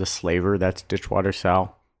mentioned the slaver, that's Ditchwater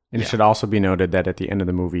Sal. And it should also be noted that at the end of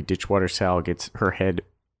the movie, Ditchwater Sal gets her head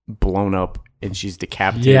blown up and she's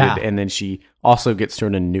decapitated. Yeah. And then she also gets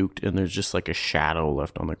sort of nuked and there's just like a shadow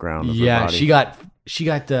left on the ground of her body. she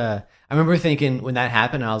got I remember thinking when that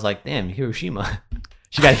happened, I was like, damn, Hiroshima.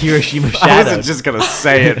 She got Hiroshima I shadowed. wasn't just going to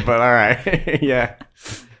say it, but all right. Yeah.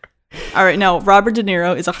 All right, now Robert De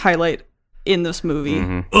Niro is a highlight in this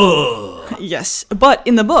movie. Yes, but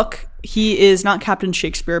in the book, he is not Captain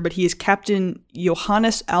Shakespeare, but he is Captain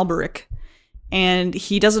Johannes Alberic, and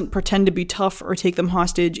he doesn't pretend to be tough or take them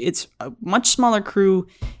hostage. It's a much smaller crew,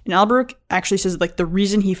 and Alberic actually says like the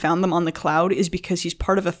reason he found them on the Cloud is because he's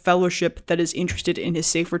part of a fellowship that is interested in his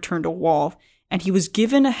safe return to Wall, and he was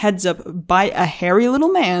given a heads up by a hairy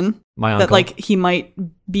little man My that uncle. like he might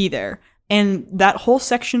be there, and that whole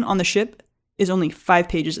section on the ship is only 5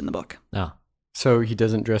 pages in the book. No. So he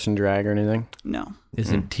doesn't dress in drag or anything? No.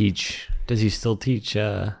 Does he still teach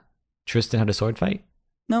Tristan how to sword fight?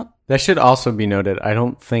 No. That should also be noted. I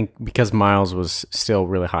don't think, because Miles was still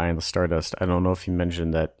really high in the Stardust, I don't know if you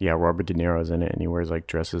mentioned that, yeah, Robert De Niro's in it and he wears like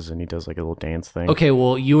dresses and he does like a little dance thing. Okay,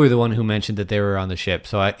 well, you were the one who mentioned that they were on the ship,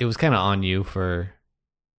 so it was kind of on you for...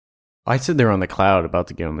 I said they were on the Cloud about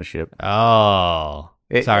to get on the ship. Oh.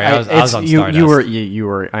 Sorry, I was on Stardust. You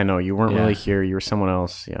were, I know, you weren't really here. You were someone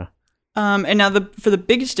else, yeah. And now for the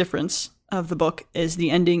biggest difference of the book is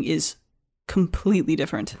the ending is completely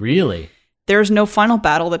different. Really? There's no final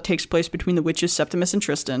battle that takes place between the witches Septimus and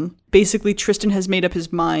Tristan. Basically, Tristan has made up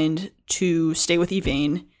his mind to stay with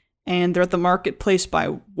Yvain, and they're at the marketplace by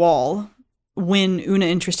Wall when Una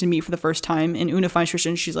and Tristan meet for the first time, and Una finds Tristan,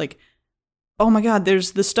 and she's like, oh my god,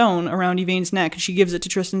 there's the stone around Yvain's neck, and she gives it to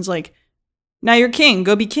Tristan's like, now you're king,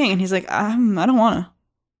 go be king. And he's like, I don't want to.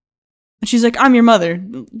 And she's like, I'm your mother,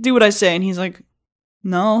 do what I say. And he's like,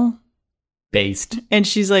 no. Based. And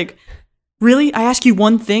she's like, really? I ask you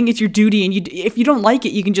one thing, it's your duty, and if you don't like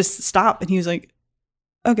it, you can just stop. And he was like,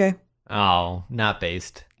 okay. Oh, not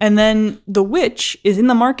based. And then the witch is in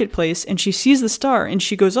the marketplace, and she sees the star, and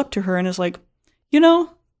she goes up to her and is like, you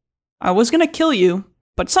know, I was going to kill you,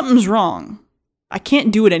 but something's wrong. I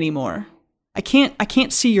can't do it anymore. I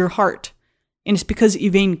can't see your heart. And it's because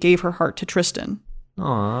Yvain gave her heart to Tristan.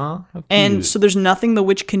 Aw, how cute. And so there's nothing the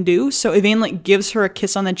witch can do. So Yvain like gives her a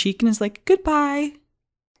kiss on the cheek and is like, goodbye.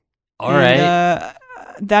 All right.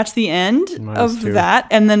 That's the end of that.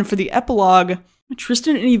 And then for the epilogue,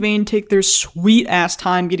 Tristan and Yvain take their sweet ass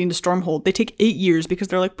time getting to Stormhold. They take 8 years because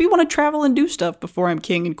they're like, we want to travel and do stuff before I'm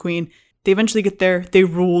king and queen. They eventually get there. They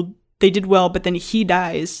ruled. They did well, but then he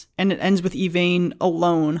dies, and it ends with Yvain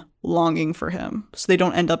alone, longing for him. So they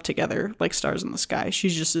don't end up together like stars in the sky.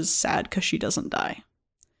 She's just as sad because she doesn't die.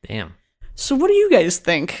 Damn. So what do you guys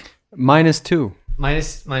think? -2.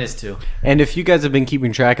 Minus 2. And if you guys have been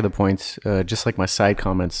keeping track of the points, just like my side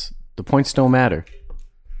comments, the points don't matter.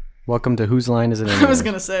 Welcome to Whose Line Is It Anyway? I was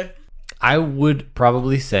going to say. I would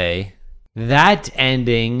probably say that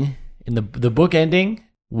ending, in the book ending,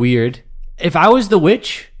 weird. If I was the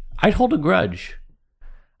witch, I'd hold a grudge.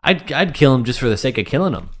 I'd kill him just for the sake of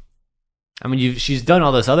killing him. I mean, she's done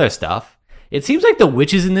all this other stuff. It seems like the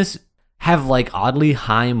witches in this have like oddly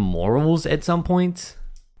high morals at some points.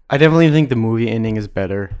 I definitely think the movie ending is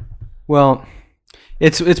better. Well,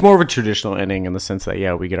 it's more of a traditional ending in the sense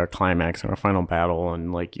that we get our climax and our final battle,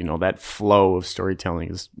 and like that flow of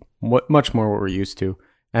storytelling is much more what we're used to.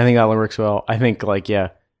 I think that works well. I think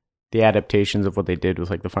the adaptations of what they did with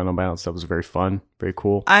like the final battle and stuff was very fun, very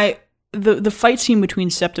cool. The fight scene between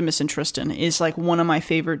Septimus and Tristan is like one of my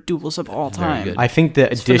favorite duels of all time. good. I think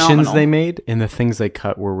the It's additions phenomenal. they made and the things they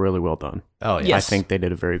cut were really well done. Oh yeah. Yes. I think they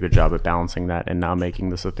did a very good job at balancing that and not making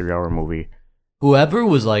this a 3-hour movie. Whoever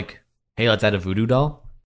was like, "Hey, let's add a voodoo doll,"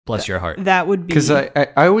 bless your heart. That would be Because I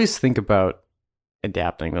always think about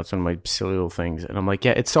adapting. That's one of my silly little things. And I'm like,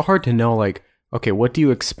 it's so hard to know, like, okay, what do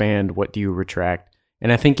you expand? What do you retract?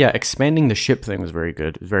 And I think, expanding the ship thing was very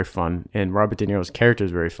good. It was very fun. And Robert De Niro's character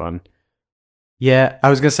is very fun. Yeah, I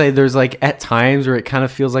was going to say there's like at times where it kind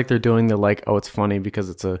of feels like they're doing the like, oh, it's funny because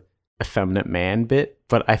it's a effeminate man bit.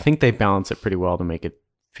 But I think they balance it pretty well to make it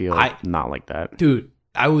feel not like that. Dude,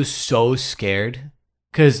 I was so scared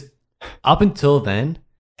because up until then,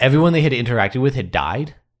 everyone they had interacted with had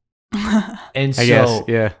died. And so, I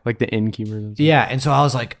guess, like the innkeepers. Yeah, and so I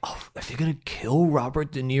was like, oh, are they going to kill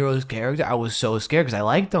Robert De Niro's character? I was so scared because I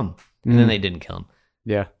liked him. And then they didn't kill him.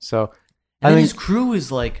 Yeah, so And I then think his crew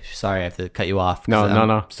is like, sorry, I have to cut you off. No,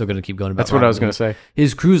 no. Still going to keep going about that's what I was Robert going De to Niro. say.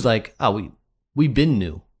 His crew's like, oh, we been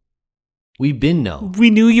new. We been know. we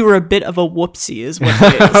knew you were a bit of a whoopsie, is what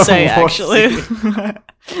they say actually.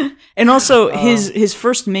 And also, his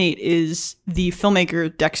first mate is the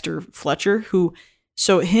filmmaker Dexter Fletcher, who.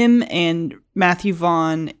 So him and Matthew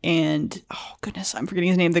Vaughn and oh goodness, I'm forgetting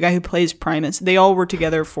his name. The guy who plays Primus. They all were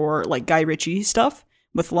together for like Guy Ritchie stuff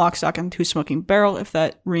with Lock, Stock, and Two Smoking Barrel. If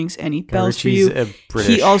that rings any bells for you.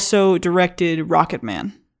 He also directed Rocket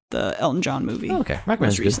Man, the Elton John movie. Oh, okay, Rocket most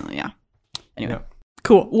Man's good. recently. Yeah. Anyway,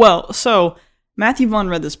 cool. Well, so Matthew Vaughn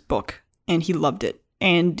read this book and he loved it,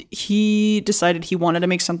 and he decided he wanted to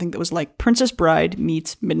make something that was like Princess Bride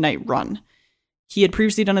meets Midnight Run. He had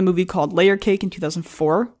previously done a movie called Layer Cake in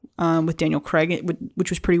 2004 with Daniel Craig, which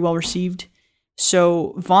was pretty well received.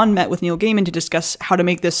 So Vaughn met with Neil Gaiman to discuss how to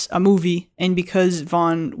make this a movie. And because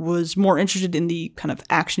Vaughn was more interested in the kind of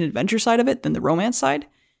action-adventure side of it than the romance side,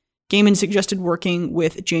 Gaiman suggested working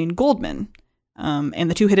with Jane Goldman. And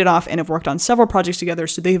the two hit it off and have worked on several projects together.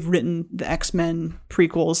 So they've written the X-Men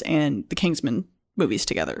prequels and the Kingsman movies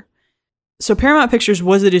together. So Paramount Pictures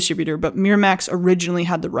was the distributor, but Miramax originally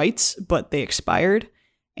had the rights, but they expired.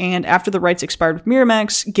 And after the rights expired with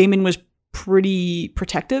Miramax, Gaiman was pretty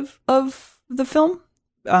protective of the film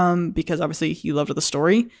because obviously he loved the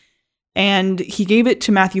story. And he gave it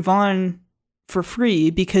to Matthew Vaughn for free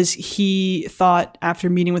because he thought after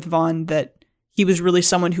meeting with Vaughn that he was really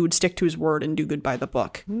someone who would stick to his word and do good by the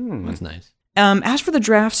book. That's nice. As for the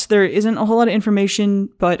drafts, there isn't a whole lot of information,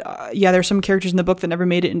 but there's some characters in the book that never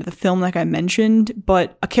made it into the film, like I mentioned.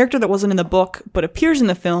 But a character that wasn't in the book but appears in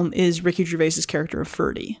the film is Ricky Gervais's character of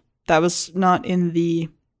Ferdy. That was not in the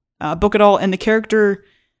book at all, and the character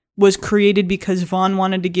was created because Vaughn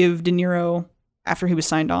wanted to give De Niro, after he was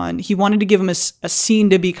signed on, he wanted to give him a scene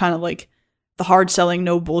to be kind of like the hard-selling,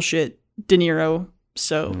 no bullshit De Niro.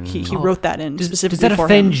 So he wrote that in specifically Does that for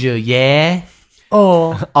offend him. you? Yeah.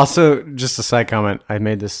 Oh. Also, just a side comment. I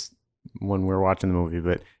made this when we were watching the movie,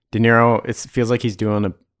 but De Niro, it feels like he's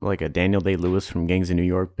doing a Daniel Day-Lewis from Gangs of New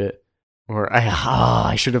York bit. Or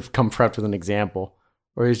I should have come prepped with an example.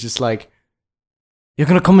 Or he's just like, "You're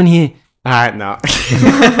gonna come in here." No,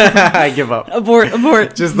 I give up.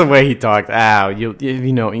 Abort. Just the way he talked. You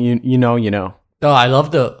know. Oh, I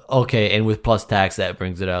love the okay, and with plus tax that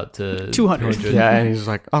brings it out to 200. Yeah, and he's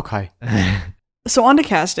like, okay. So on to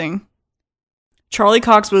casting. Charlie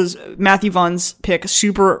Cox was Matthew Vaughn's pick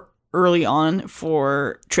super early on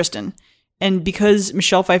for Tristan. And because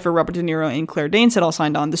Michelle Pfeiffer, Robert De Niro, and Claire Danes had all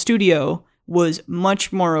signed on, the studio was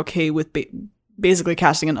much more okay with basically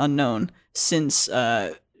casting an unknown since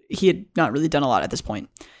he had not really done a lot at this point.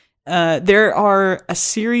 There are a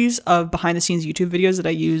series of behind-the-scenes YouTube videos that I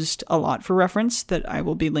used a lot for reference that I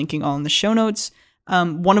will be linking all in the show notes.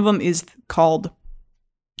 One of them is called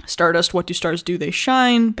Stardust, What Do Stars Do? They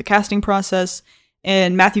Shine, the casting process.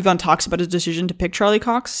 And Matthew Vaughn talks about his decision to pick Charlie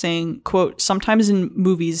Cox, saying, quote, "Sometimes in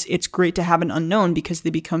movies, it's great to have an unknown because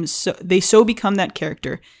they become that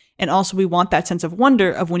character. And also we want that sense of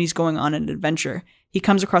wonder of when he's going on an adventure. He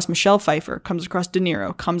comes across Michelle Pfeiffer, comes across De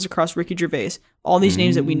Niro, comes across Ricky Gervais, all these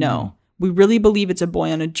names that we know. We really believe it's a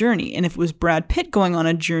boy on a journey. And if it was Brad Pitt going on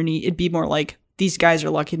a journey, it'd be more like, these guys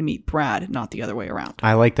are lucky to meet Brad, not the other way around."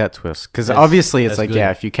 I like that twist. Because obviously it's like, good.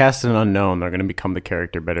 if you cast an unknown, they're going to become the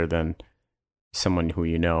character better than someone who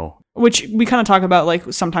you know. Which we kind of talk about,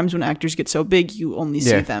 like, sometimes when actors get so big, you only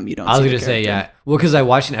see them. You don't see I was the going to say, character. yeah. Well, because I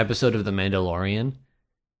watched an episode of The Mandalorian,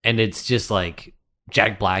 and it's just like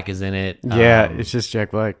Jack Black is in it. Yeah, it's just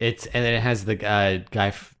Jack Black. And then it has the guy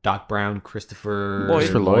Doc Brown, Christopher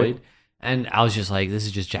Lloyd. And I was just like, this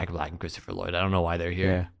is just Jack Black and Christopher Lloyd. I don't know why they're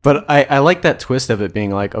here. Yeah, but I like that twist of it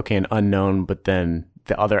being like, okay, an unknown, but then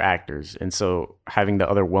the other actors, and so having the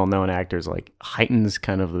other well-known actors like heightens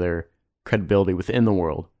kind of their credibility within the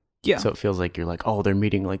world. Yeah. So it feels like you're like, oh, they're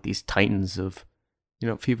meeting like these titans of,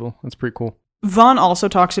 people. That's pretty cool. Vaughn also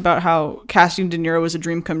talks about how casting De Niro was a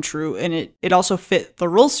dream come true, and it also fit the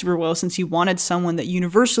role super well since he wanted someone that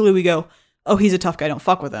universally we go, oh, he's a tough guy, don't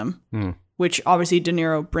fuck with him. Which obviously De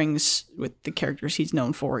Niro brings with the characters he's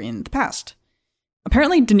known for in the past.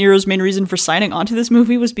 Apparently, De Niro's main reason for signing onto this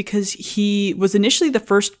movie was because he was initially the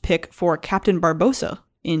first pick for Captain Barbossa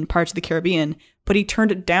in Pirates of the Caribbean, but he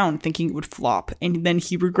turned it down thinking it would flop, and then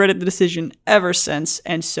he regretted the decision ever since,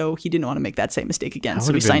 and so he didn't want to make that same mistake again,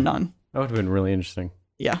 so he signed on. That would have been really interesting.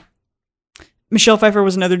 Yeah. Michelle Pfeiffer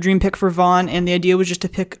was another dream pick for Vaughn, and the idea was just to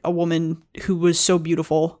pick a woman who was so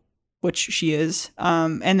beautiful, which she is,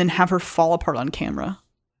 and then have her fall apart on camera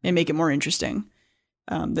and make it more interesting.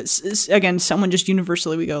 This is, again, someone just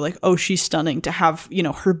universally we go like, oh, she's stunning, to have,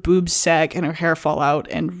 her boobs sag and her hair fall out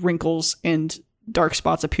and wrinkles and dark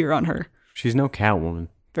spots appear on her. She's no Catwoman.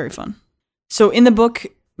 Very fun. So in the book,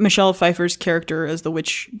 Michelle Pfeiffer's character as the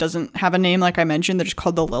witch doesn't have a name, like I mentioned. They're just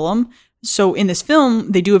called the Lilum. So in this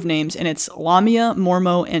film, they do have names, and it's Lamia,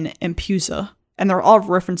 Mormo, and Empusa, and they're all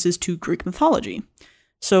references to Greek mythology.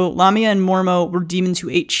 So Lamia and Mormo were demons who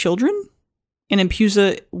ate children, and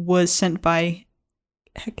Empusa was sent by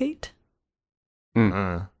Hecate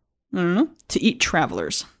to eat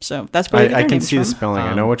travelers. So that's where I can see the spelling.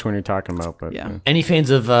 I know which one you're talking about, but yeah. Any fans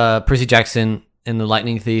of Percy Jackson and the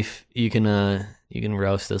Lightning Thief, you can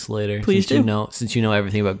roast us later. Please do. Since you know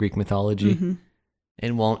everything about Greek mythology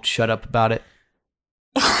and won't shut up about it.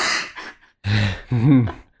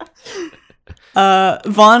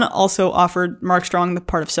 Vaughn also offered Mark Strong the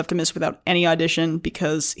part of Septimus without any audition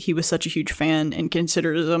because he was such a huge fan and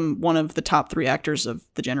considers him one of the top 3 actors of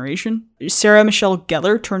the generation. Sarah Michelle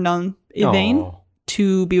Gellar turned on Yvain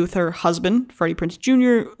to be with her husband, Freddie Prinze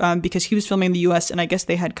Jr., because he was filming in the U.S., and I guess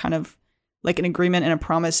they had kind of like an agreement and a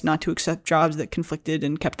promise not to accept jobs that conflicted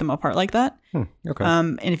and kept them apart like that. Okay.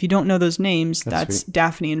 And if you don't know those names, that's sweet.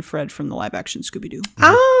 Daphne and Fred from the live-action Scooby-Doo.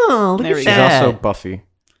 Oh, There we She's go. also Buffy,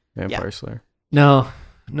 Vampire Slayer. No,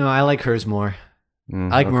 I like hers more. I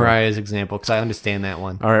like okay. Mariah's example because I understand that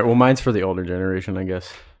one. All right, well, mine's for the older generation, I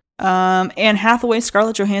guess. Anne Hathaway,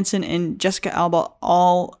 Scarlett Johansson, and Jessica Alba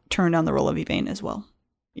all turned down the role of Yvain as well.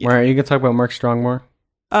 Yeah. All right, you can talk about Mark Strong more?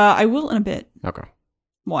 I will in a bit. Okay.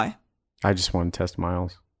 Why? I just want to test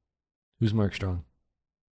Miles. Who's Mark Strong?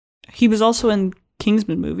 He was also in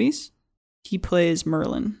Kingsman movies. He plays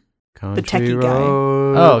Merlin. The techie guy.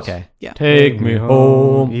 Oh, okay. Yeah. Take me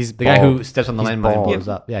home. He's the guy bald. who steps on the He's landmine and bald. blows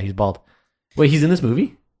up. Yeah, he's bald. Wait, he's in this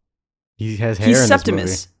movie? He has hair He's in Septimus.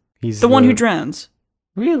 this movie. He's The one who drowns.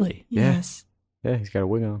 Really? Yeah. Yes. Yeah, he's got a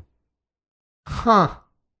wig on. Huh.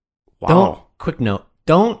 Wow. Quick note.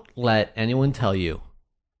 Don't let anyone tell you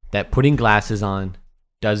that putting glasses on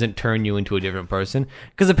doesn't turn you into a different person.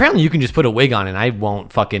 Because apparently you can just put a wig on and I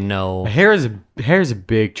won't fucking know. Hair is a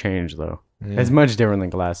big change, though. Yeah. It's much different than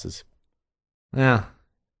glasses. Yeah.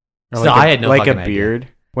 Or So like I had no like fucking a idea. beard.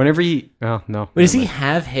 Whenever he, oh no. But does he never mind.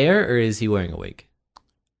 have hair or is he wearing a wig?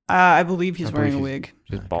 I believe he's I wearing a believe wig.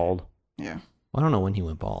 Just bald. Yeah. I don't know when he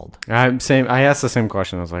went bald. I asked the same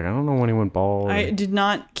question. I was like, I don't know when he went bald. I did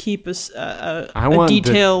not keep I a want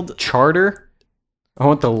detailed. charter. I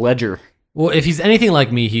want the ledger. Well, if he's anything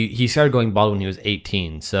like me, he started going bald when he was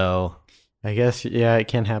 18. So I guess yeah, it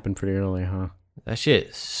can happen pretty early, huh? that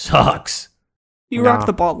shit sucks. You Nah. rock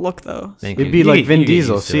the bald look, though. Thank It'd you. be like Vin You get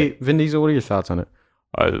Diesel. used to See, it. Vin Diesel, what are your thoughts on it?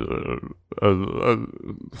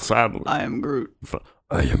 Family. I am Groot.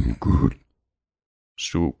 I am good.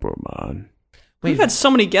 Superman. We've had so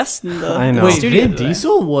many guests in the I know. Wait, studio Vin today.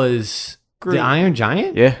 Diesel was Groot. the Iron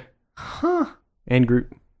Giant? Yeah, Huh. and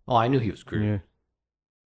Groot. Oh, I knew he was Groot.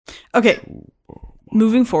 Yeah. Okay,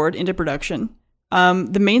 moving forward into production.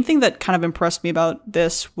 The main thing that kind of impressed me about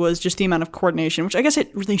this was just the amount of coordination, which I guess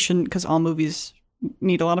it really shouldn't because all movies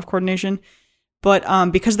need a lot of coordination.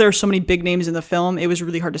 But because there are so many big names in the film, it was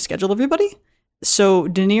really hard to schedule everybody. So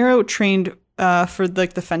De Niro trained for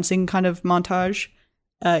like the fencing kind of montage.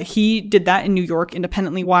 He did that in New York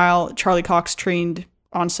independently while Charlie Cox trained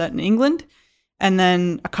on set in England. And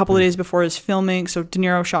then a couple of days before his filming, so De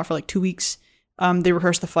Niro shot for like 2 weeks. They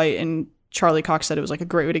rehearsed the fight, and Charlie Cox said it was like a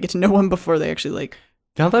great way to get to know him before they actually like.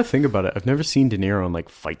 Now that I think about it, I've never seen De Niro in like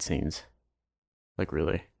fight scenes. Like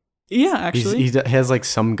really. Yeah, actually. He has like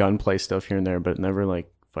some gunplay stuff here and there, but never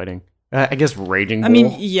like fighting. I guess Raging Bull. I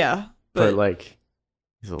mean, yeah, but like,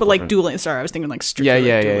 it's a little but like different. dueling. Sorry, I was thinking like strictly. Yeah, like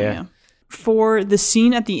yeah, dueling, yeah. For the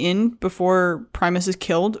scene at the inn before Primus is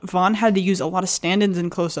killed, Vaughn had to use a lot of stand-ins and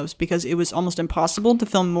close-ups because it was almost impossible to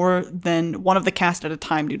film more than one of the cast at a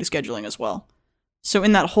time due to scheduling as well. So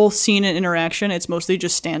in that whole scene and interaction, it's mostly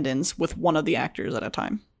just stand-ins with one of the actors at a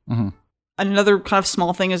time. Mm-hmm. Another kind of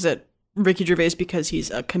small thing is that Ricky Gervais, because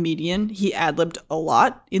he's a comedian, he ad-libbed a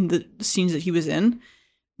lot in the scenes that he was in,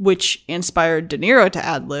 which inspired De Niro to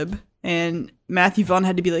ad-lib. And Matthew Vaughn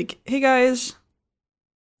had to be like, hey guys,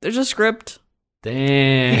 there's a script.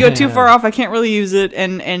 Damn. You go too far off, I can't really use it.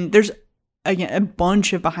 And there's, again, a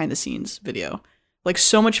bunch of behind-the-scenes video. Like,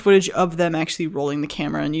 so much footage of them actually rolling the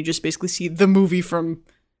camera, and you just basically see the movie from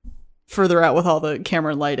further out with all the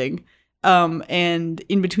camera lighting. And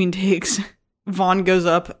in between takes, Vaughn goes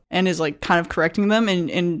up and is like kind of correcting them,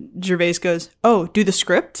 and Gervais goes, "Oh, do the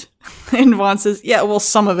script?" And Vaughn says, "Yeah, well,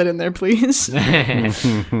 some of it in there, please."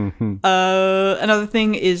 Another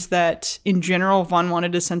thing is that in general, Vaughn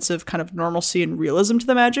wanted a sense of kind of normalcy and realism to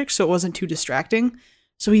the magic, so it wasn't too distracting.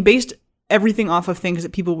 So he based everything off of things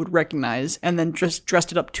that people would recognize, and then just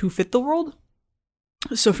dressed it up to fit the world.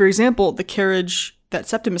 So, for example, the carriage that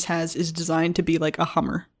Septimus has is designed to be like a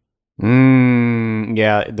Hummer.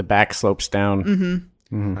 Yeah, the back slopes down.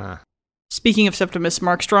 Mm-hmm. Speaking of Septimus,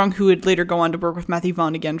 Mark Strong, who would later go on to work with Matthew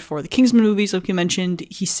Vaughn again for the Kingsman movies, like you mentioned,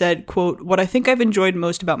 he said, quote, "What I think I've enjoyed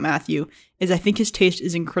most about Matthew is I think his taste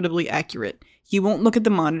is incredibly accurate. He won't look at the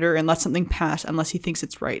monitor and let something pass unless he thinks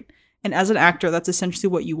it's right. And as an actor, that's essentially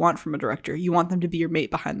what you want from a director. You want them to be your mate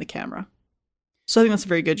behind the camera." So I think that's a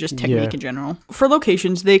very good just technique in general. For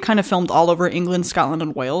locations, they kind of filmed all over England, Scotland,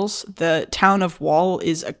 and Wales. The town of Wall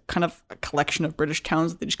is a kind of a collection of British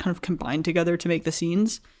towns that they just kind of combined together to make the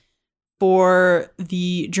scenes. For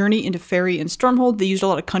the journey into Ferry and Stormhold, they used a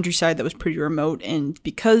lot of countryside that was pretty remote, and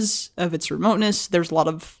because of its remoteness, there's a lot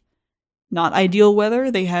of not ideal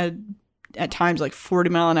weather. They had, at times, like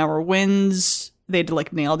 40-mile-an-hour winds. They had to,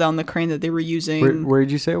 like, nail down the crane that they were using. Where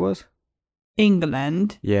did you say it was?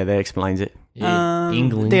 England. Yeah, that explains it.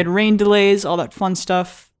 England. They had rain delays, all that fun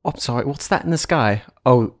stuff. Oh, I'm sorry. What's that in the sky?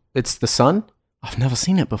 Oh, it's the sun? I've never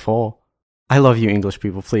seen it before. I love you, English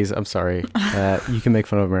people. Please, I'm sorry. You can make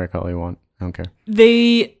fun of America all you want. I don't care.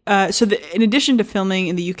 They in addition to filming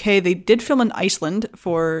in the UK, they did film in Iceland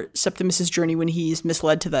for Septimus's journey when he's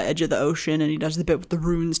misled to the edge of the ocean, and he does the bit with the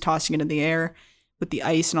runes tossing it in the air with the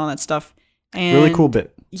ice and all that stuff. And Really cool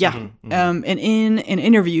bit. yeah. Mm-hmm. And in an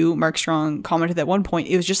interview, Mark Strong commented at one point,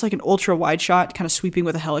 it was just like an ultra wide shot, kind of sweeping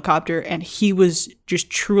with a helicopter, and he was just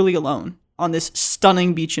truly alone on this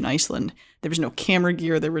stunning beach in Iceland. There was no camera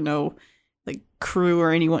gear, there were no like crew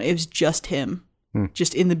or anyone. It was just him,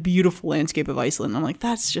 just in the beautiful landscape of Iceland. I'm like,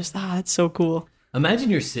 that's so cool. Imagine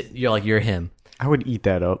you're him. I would eat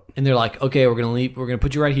that up. And they're like, okay, we're gonna leave. We're gonna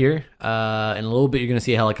put you right here. In a little bit, you're gonna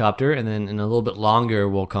see a helicopter, and then in a little bit longer,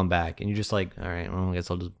 we'll come back. And you're just like, all right, well, I guess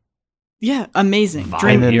I'll just. Yeah, amazing. Vibe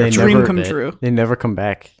Dream here for a come bit. true. They never come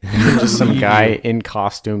back. Just some guy in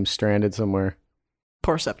costume stranded somewhere.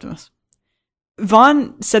 Poor Septimus.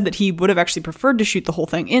 Vaughn said that he would have actually preferred to shoot the whole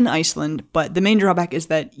thing in Iceland, but the main drawback is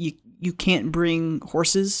that you can't bring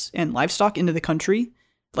horses and livestock into the country,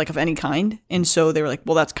 like of any kind. And so they were like,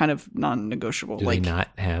 well, that's kind of non-negotiable. Do like, they not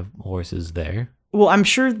have horses there? Well, I'm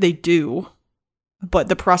sure they do, but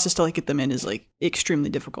the process to like get them in is like extremely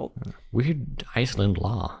difficult. Weird Iceland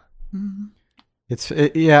law.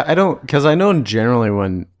 Mm-hmm. I don't, because I know generally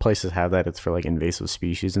when places have that, it's for like invasive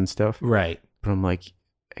species and stuff. Right. But I'm like,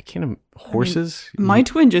 I can't, horses? My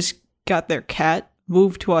twin just got their cat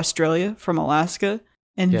moved to Australia from Alaska,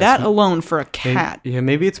 and that alone for a cat.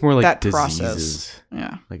 Maybe it's more like that diseases. process.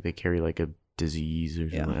 Yeah. Like they carry like a disease or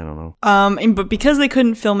something. I don't know. But because they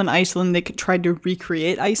couldn't film in Iceland, they tried to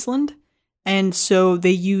recreate Iceland. And so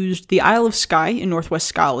they used the Isle of Skye in northwest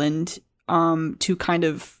Scotland to kind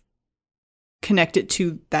of connect it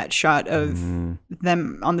to that shot of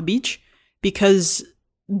them on the beach, because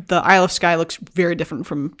the Isle of Skye looks very different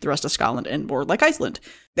from the rest of Scotland and more like Iceland.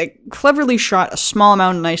 They cleverly shot a small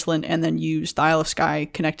amount in Iceland and then used the Isle of Skye,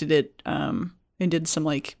 connected it, and did some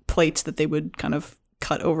like plates that they would kind of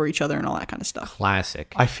cut over each other and all that kind of stuff.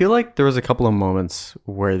 Classic. I feel like there was a couple of moments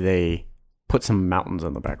where they put some mountains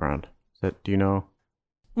in the background. Do you know?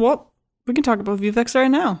 Well, we can talk about VFX right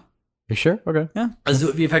now. You sure? Okay. Yeah. Let's do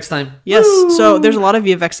it VFX time. Yes. So there's a lot of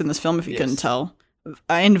VFX in this film, if you couldn't tell.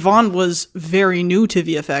 And Vaughn was very new to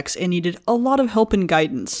VFX and needed a lot of help and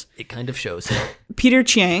guidance. It kind of shows. Peter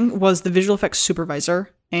Chiang was the visual effects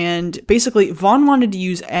supervisor, and basically Vaughn wanted to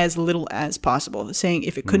use as little as possible, saying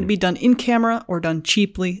if it couldn't be done in camera or done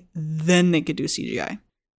cheaply, then they could do CGI.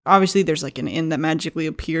 obviously there's like an inn that magically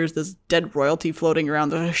appears, there's dead royalty floating around,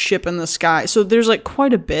 there's a ship in the sky. So there's like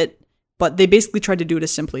quite a bit, but they basically tried to do it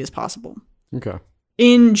as simply as possible. Okay.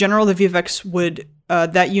 In general, the VFX would,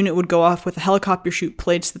 that unit would go off with a helicopter shoot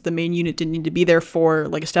plates that the main unit didn't need to be there for,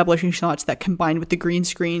 like establishing shots that combined with the green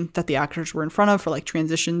screen that the actors were in front of for like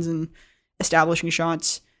transitions and establishing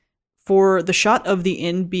shots. For the shot of the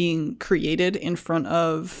inn being created in front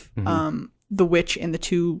of the witch and the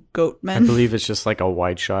two goat men. I believe it's just like a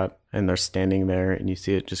wide shot and they're standing there and you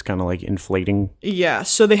see it just kind of like inflating. Yeah,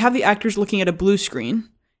 so they have the actors looking at a blue screen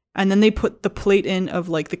and then they put the plate in of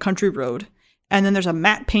like the country road and then there's a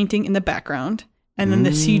matte painting in the background and then the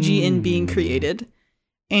CG in being created.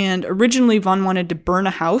 And originally Vaughn wanted to burn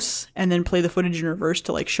a house and then play the footage in reverse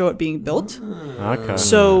to like show it being built. Okay.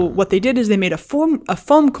 So what they did is they made a foam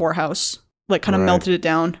core house, like kind of melted it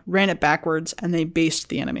down, ran it backwards, and they based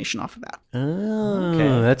the animation off of that.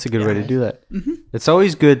 Oh, that's a good way to do that. It's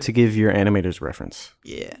always good to give your animators reference.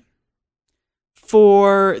 Yeah.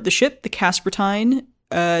 For the ship, the Caspertine,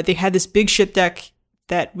 they had this big ship deck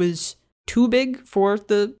that was too big for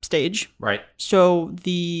the stage. Right. So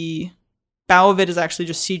the bow of it is actually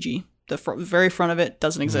just CG. The very front of it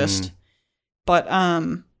doesn't exist. But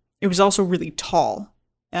it was also really tall,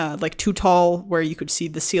 like too tall where you could see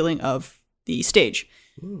the ceiling of the stage.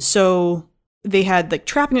 So they had like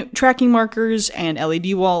tracking markers and LED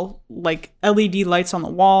lights on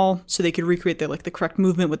the wall so they could recreate the correct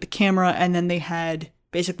movement with the camera. And then they had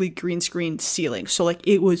basically green screen ceiling. So like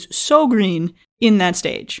it was so green in that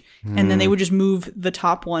stage. And then they would just move the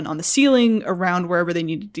top one on the ceiling around wherever they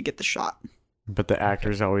needed to get the shot. But the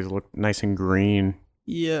actors always look nice and green.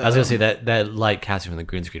 Yeah. I was going to say that light casting from the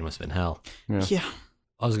green screen must have been hell. Yeah.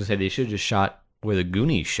 I was going to say they should have just shot where the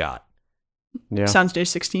Goonies shot. Yeah. Soundstage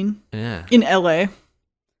 16. Yeah. In LA.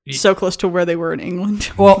 So close to where they were in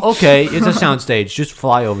England. Well, okay, it's a soundstage. Just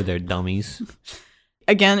fly over there, dummies.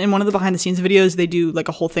 Again, in one of the behind the scenes videos, they do like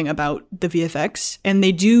a whole thing about the VFX, and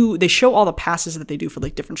they show all the passes that they do for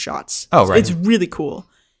like different shots. Oh, right. It's really cool.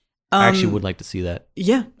 I actually would like to see that.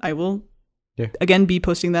 Yeah, I will. Yeah. Again, be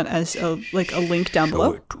posting that as a link down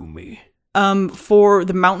below. Show it to me. For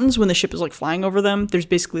the mountains, when the ship is like flying over them, there's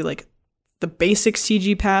basically like the basic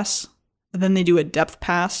CG pass. Then they do a depth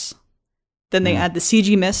pass. Then they add the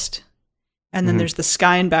CG mist. And then there's the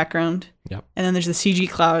sky in background. Yep. And then there's the CG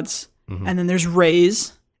clouds. And then there's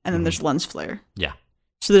rays. And then there's lens flare. Yeah.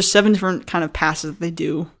 So there's 7 different kind of passes that they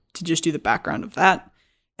do to just do the background of that.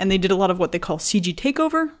 And they did a lot of what they call CG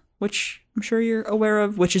takeover, which I'm sure you're aware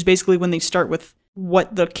of, which is basically when they start with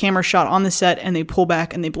what the camera shot on the set and they pull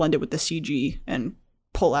back and they blend it with the CG and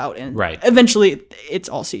pull out. And eventually it's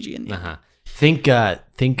all CG in the end.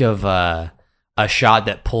 Think of a shot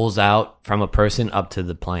that pulls out from a person up to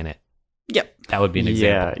the planet. Yep. That would be an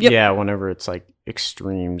example. Yep. Yeah, whenever it's like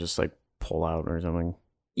extreme, just like pull out or something.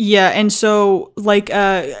 Yeah, and so like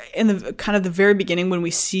in the kind of the very beginning when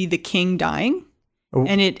we see the king dying,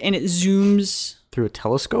 and it zooms through a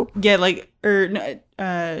telescope. Yeah, like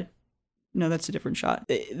no, that's a different shot.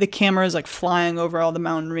 The camera is like flying over all the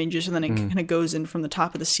mountain ranges, and then it kind of goes in from the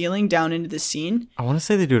top of the ceiling down into the scene. I want to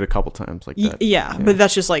say they do it a couple times like that. Yeah, but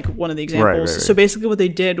that's just like one of the examples. Right. So basically, what they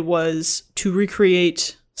did was to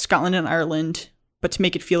recreate Scotland and Ireland, but to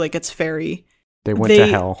make it feel like it's fairy. They went to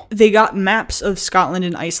hell. They got maps of Scotland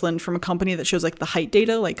and Iceland from a company that shows like the height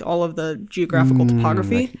data, like all of the geographical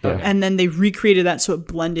topography. And then they recreated that so it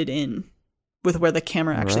blended in with where the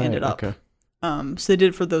camera actually ended up. Okay. So they did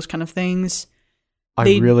it for those kind of things.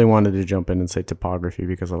 I really wanted to jump in and say topography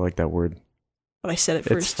because I like that word. But I said it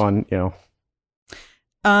first. It's fun,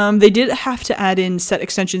 They did have to add in set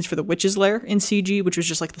extensions for the witch's lair in CG, which was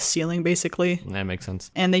just like the ceiling basically. That makes sense.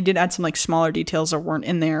 And they did add some like smaller details that weren't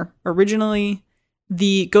in there originally.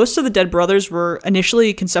 The Ghosts of the Dead Brothers were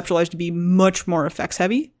initially conceptualized to be much more effects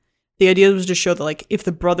heavy. The idea was to show that like if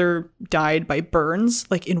the brother died by burns,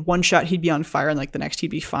 like in one shot he'd be on fire and like the next he'd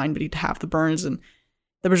be fine, but he'd have the burns, and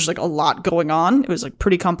there was just like a lot going on. It was like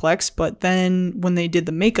pretty complex. But then when they did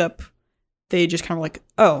the makeup, they just kind of like,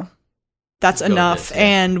 oh, that's enough,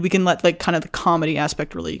 and we can let like kind of the comedy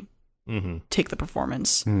aspect really take the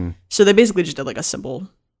performance. So they basically just did like a simple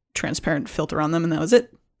transparent filter on them, and that was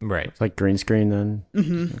it. Right. It's like green screen then.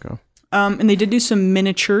 Okay. And they did do some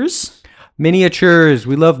miniatures. Miniatures.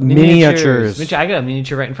 We love miniatures. I got a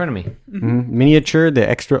miniature right in front of me. Miniature, the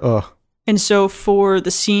extra And so for the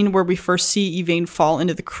scene where we first see Yvain fall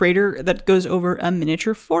into the crater, that goes over a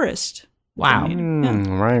miniature forest. Wow.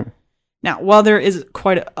 Right. Now, while there is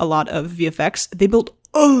quite a lot of VFX, they built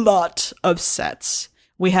a lot of sets.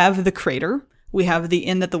 We have the crater. We have the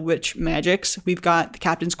inn that the witch magics. We've got the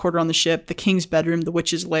captain's quarter on the ship, the king's bedroom, the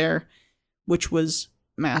witch's lair, which was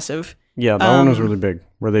massive. Yeah, that one was really big,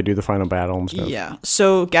 where they do the final battle and stuff. Yeah.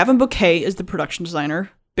 So Gavin Bouquet is the production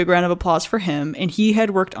designer. Big round of applause for him. And he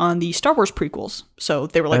had worked on the Star Wars prequels. So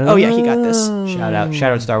they were like, oh yeah, he got this. Shout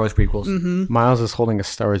out Star Wars prequels. Mm-hmm. Miles is holding a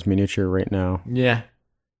Star Wars miniature right now. Yeah.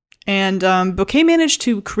 And Bouquet managed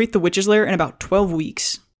to create the Witch's Lair in about 12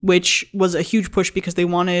 weeks, which was a huge push because they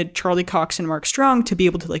wanted Charlie Cox and Mark Strong to be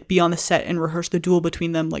able to like be on the set and rehearse the duel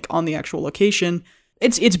between them like on the actual location.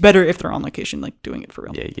 It's better if they're on location, like doing it for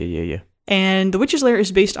real. Yeah. And the Witch's Lair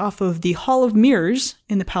is based off of the Hall of Mirrors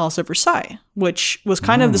in the Palace of Versailles, which was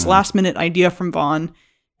kind of this last-minute idea from Vaughn,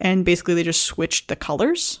 and basically they just switched the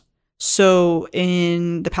colors. So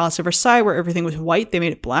in the Palace of Versailles, where everything was white, they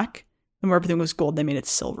made it black, and where everything was gold, they made it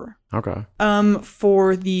silver. Okay.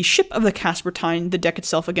 For the ship of the Caspertine, the deck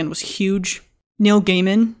itself, again, was huge. Neil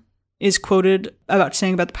Gaiman is quoted about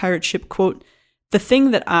saying about the pirate ship, quote, "The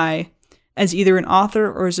thing that I, as either an author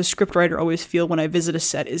or as a scriptwriter, always feel when I visit a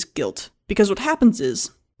set is guilt. Because what happens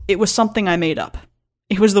is, it was something I made up.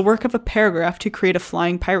 It was the work of a paragraph to create a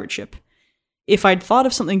flying pirate ship. If I'd thought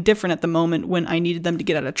of something different at the moment when I needed them to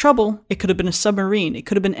get out of trouble, it could have been a submarine, it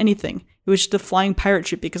could have been anything. It was just a flying pirate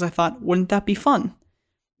ship because I thought, wouldn't that be fun?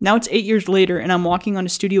 Now it's 8 years later and I'm walking on a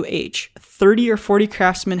Studio H. 30 or 40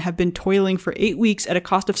 craftsmen have been toiling for 8 weeks at a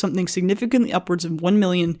cost of something significantly upwards of $1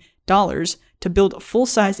 million to build a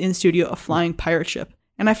full-size in-studio a flying pirate ship.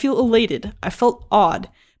 And I feel elated. I felt awed.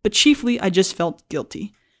 But chiefly, I just felt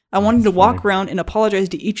guilty. I wanted to walk around and apologize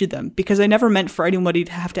to each of them because I never meant for anybody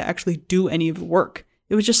to have to actually do any of the work.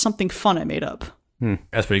 It was just something fun I made up."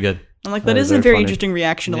 That's pretty good. And like that is a very interesting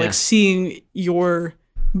reaction to like seeing your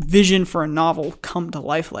vision for a novel come to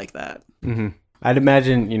life like that. Mm-hmm. I'd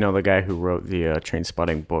imagine, the guy who wrote the Train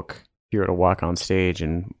Spotting book, if you were to walk on stage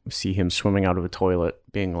and see him swimming out of a toilet,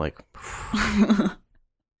 being like,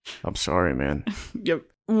 "I'm sorry, man." Yep.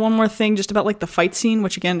 One more thing just about like the fight scene,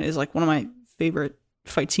 which again is like one of my favorite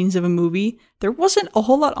fight scenes of a movie. There wasn't a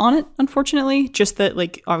whole lot on it, unfortunately, just that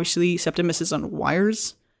like obviously Septimus is on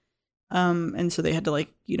wires. And so they had to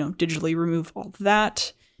like, digitally remove all of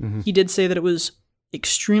that. Mm-hmm. He did say that it was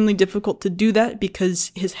extremely difficult to do that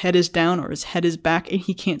because his head is down or his head is back and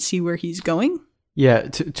he can't see where he's going. Yeah,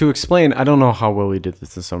 to explain, I don't know how well we did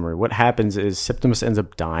this in summary. What happens is Septimus ends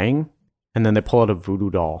up dying, and then they pull out a voodoo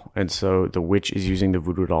doll, and so the witch is using the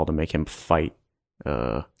voodoo doll to make him fight.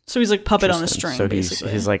 So he's like puppet on a string, so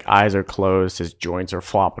basically. His like eyes are closed, his joints are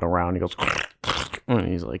flopping around. He goes, and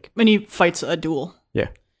he's like, and he fights a duel. Yeah.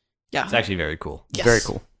 It's actually very cool. Yes. Very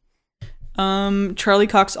cool. Charlie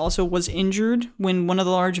Cox also was injured when one of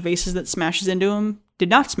the large vases that smashes into him did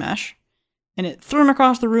not smash, and it threw him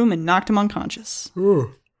across the room and knocked him unconscious.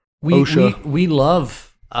 We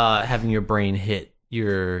love having your brain hit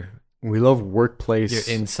your. We love workplace.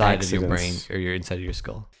 Your inside accidents. of your brain or your inside of your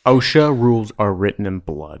skull. OSHA rules are written in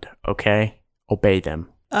blood. Okay, obey them.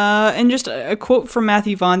 And just a quote from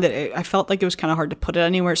Matthew Vaughn that I felt like it was kind of hard to put it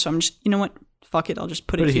anywhere, so I'm just, you know what? Fuck it, I'll just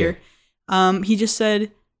put it here. He just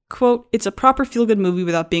said, quote, "It's a proper feel-good movie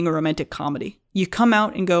without being a romantic comedy. You come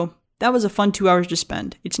out and go, that was a fun 2 hours to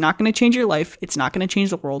spend. It's not going to change your life. It's not going to change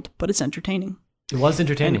the world, but it's entertaining." It was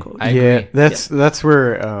entertaining. I agree. That's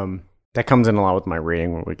where that comes in a lot with my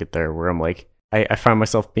rating when we get there, where I'm like, I find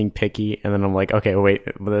myself being picky, and then I'm like, okay, wait,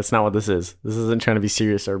 but that's not what this is. This isn't trying to be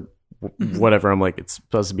serious or whatever. I'm like, it's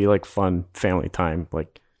supposed to be like fun family time.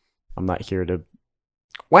 Like, I'm not here to,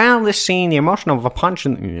 this scene, the emotion of a punch,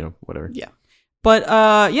 and whatever. Yeah. But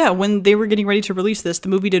when they were getting ready to release this, the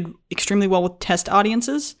movie did extremely well with test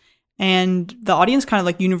audiences, and the audience kind of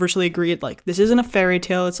like universally agreed, like, this isn't a fairy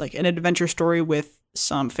tale, it's like an adventure story with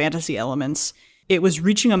some fantasy elements. It was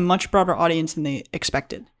reaching a much broader audience than they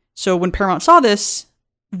expected. So when Paramount saw this,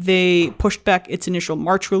 they pushed back its initial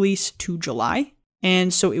March release to July,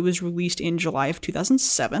 and so it was released in July of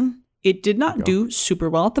 2007. It did not do super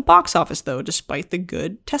well at the box office, though, despite the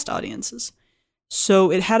good test audiences.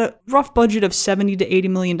 So it had a rough budget of $70 to $80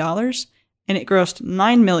 million, and it grossed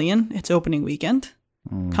 $9 million its opening weekend,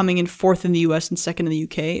 coming in fourth in the US and second in the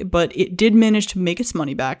UK, but it did manage to make its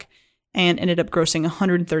money back and ended up grossing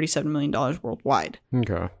 $137 million worldwide.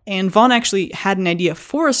 Okay. And Vaughn actually had an idea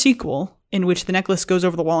for a sequel in which the necklace goes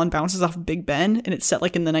over the wall and bounces off of Big Ben, and it's set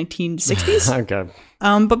like in the 1960s. Okay.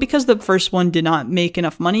 But because the first one did not make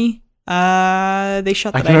enough money, they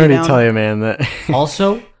shut that idea down. I can already tell you, man, that...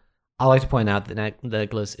 Also, I like to point out that the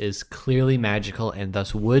necklace is clearly magical and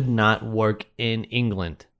thus would not work in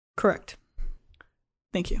England. Correct.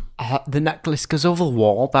 Thank you. The necklace goes over the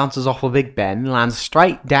wall, bounces off a Big Ben, lands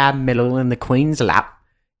straight down middle in the Queen's lap,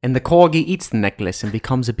 and the corgi eats the necklace and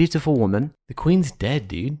becomes a beautiful woman. The Queen's dead,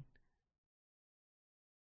 dude.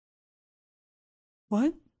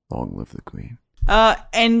 What? Long live the Queen.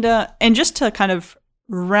 And just to kind of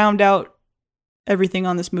round out everything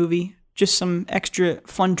on this movie, just some extra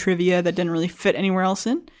fun trivia that didn't really fit anywhere else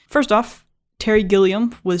in. First off, Terry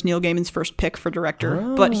Gilliam was Neil Gaiman's first pick for director,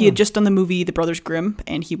 but he had just done the movie The Brothers Grimm,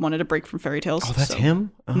 and he wanted a break from fairy tales. Oh, that's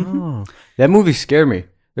him? Oh. That movie scared me.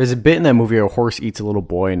 There's a bit in that movie where a horse eats a little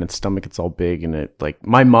boy and its stomach gets all big, and it, like,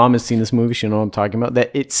 my mom has seen this movie. She knows what I'm talking about.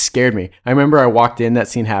 That it scared me. I remember I walked in, that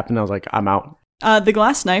scene happened, I was like, I'm out. The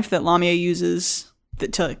glass knife that Lamia uses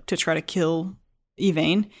to try to kill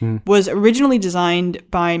Yvain was originally designed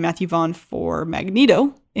by Matthew Vaughn for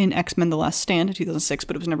Magneto in X-Men The Last Stand in 2006,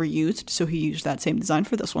 but it was never used, so he used that same design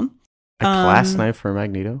for this one. A glass knife for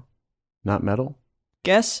Magneto? Not metal?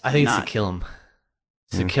 Guess I think not. it's to kill him.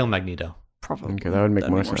 It's to kill Magneto. Probably. Okay, that would make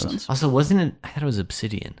more sense. Also, wasn't it? I thought it was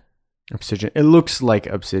obsidian. Obsidian. It looks like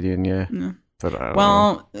obsidian, yeah. But I don't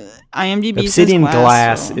know. IMDb Obsidian says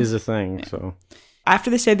glass so. is a thing, so. After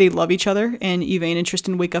they say they love each other and Yvain and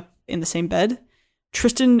Tristan wake up in the same bed,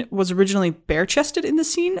 Tristan was originally bare-chested in the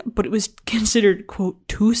scene, but it was considered, quote,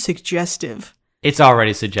 too suggestive. It's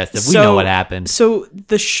already suggestive. We know what happened. So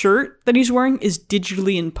the shirt that he's wearing is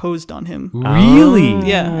digitally imposed on him. Really?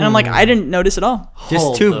 Yeah. And I'm like, I didn't notice at all. Just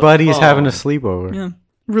Hold two the buddies phone. having a sleepover. Yeah.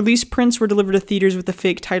 Release prints were delivered to theaters with the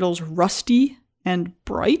fake titles Rusty and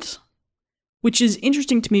Bright, which is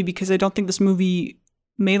interesting to me because I don't think this movie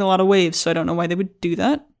made a lot of waves, so I don't know why they would do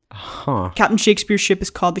that. Huh. Captain Shakespeare's ship is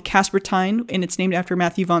called the Caspertine, and it's named after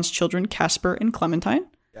Matthew Vaughn's children, Casper and Clementine.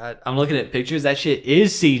 God, I'm looking at pictures. That shit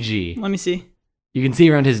is CG. Let me see. You can see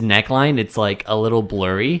around his neckline, it's like a little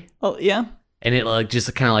blurry, Oh, yeah. and it like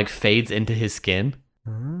just kind of like fades into his skin.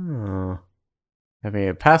 Oh. I mean,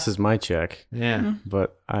 it passes my check, Yeah.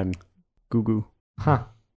 but I'm goo-goo. Huh.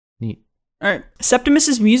 Neat. All right.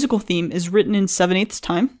 Septimus's musical theme is written in 7/8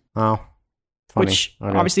 time, Oh. Funny. which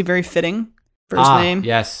Okay. obviously very fitting for his name.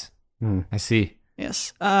 Yes. Hmm. I see.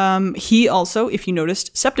 Yes. He also, if you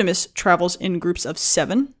noticed, Septimus travels in groups of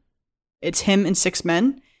 7. It's him and 6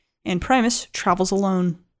 men, and Primus travels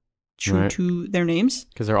alone, true Right. to their names.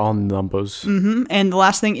 Because they're all numbers. And the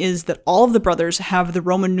last thing is that all of the brothers have the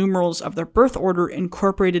Roman numerals of their birth order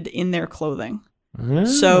incorporated in their clothing.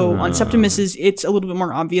 So on Septimus's, it's a little bit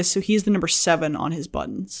more obvious. So he's the number 7 on his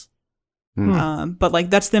buttons. But like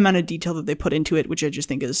that's the amount of detail that they put into it, which I just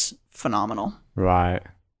think is phenomenal. Right.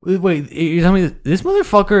 Wait, you're telling me this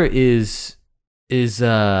motherfucker is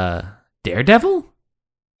Daredevil?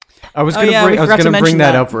 I was Oh, gonna yeah, bring, we I was forgot to gonna bring mention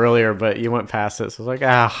that that. up earlier, but you went past it, so I was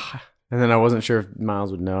like, and then I wasn't sure if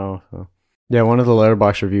Miles would know. So. Yeah, one of the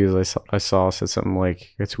Letterboxd reviews I saw said something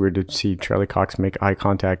like, "It's weird to see Charlie Cox make eye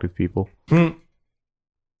contact with people."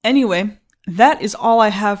 Anyway, that is all I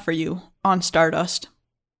have for you on Stardust.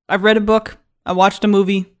 I've read a book, I watched a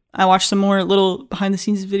movie, I watched some more little behind the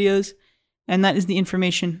scenes videos, and that is the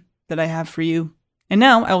information that I have for you. And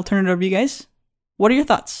now I will turn it over to you guys. What are your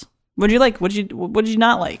thoughts? What did you like? What did you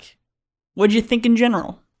not like? What did you think in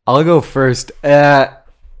general? I'll go first. I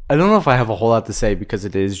don't know if I have a whole lot to say because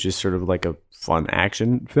it is just sort of like a fun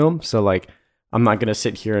action film. So like, I'm not gonna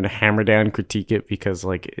sit here and hammer down critique it because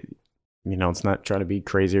like, you know, it's not trying to be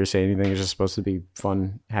crazy or say anything. It's just supposed to be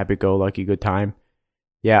fun, happy-go-lucky, good time.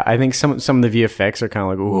 Yeah, I think some of the VFX are kind of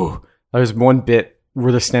like, ooh. There's one bit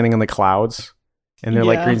where they're standing on the clouds and they're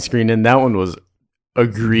like Yeah. green screen, and that one was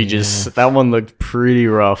egregious. That one looked pretty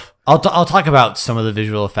rough. I'll talk about some of the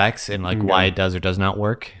visual effects and like why it does or does not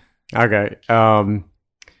work. Okay.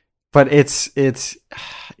 But it's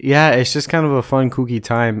yeah, it's just kind of a fun, kooky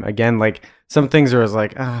time. Again, like some things are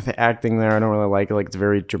like, the acting there, I don't really like it. Like it's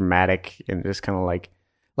very dramatic and just kind of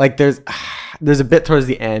like there's a bit towards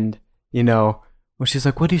the end, you know, where she's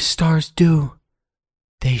like, "What do stars do?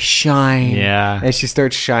 They shine." Yeah. And she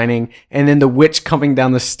starts shining, and then the witch coming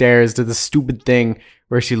down the stairs did the stupid thing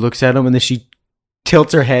where she looks at him and then she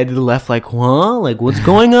tilts her head to the left, like, huh? Like, what's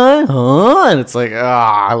going on? Huh? And it's like,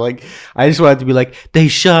 like, I just wanted to be like, they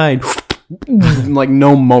shine. Like,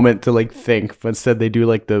 no moment to, like, think. But instead, they do,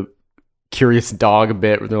 like, the curious dog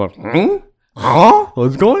bit where they're like, huh?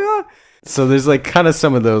 What's going on? So there's, like, kind of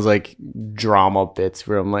some of those, like, drama bits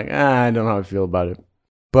where I'm like, I don't know how I feel about it.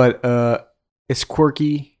 But it's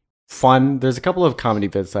quirky, fun. There's a couple of comedy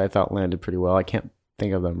bits that I thought landed pretty well. I can't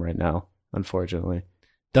think of them right now, unfortunately.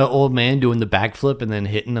 The old man doing the backflip and then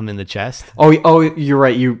hitting them in the chest. Oh, you're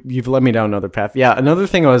right. You've led me down another path. Yeah, another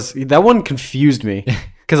thing was that one confused me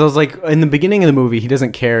because I was like, in the beginning of the movie, he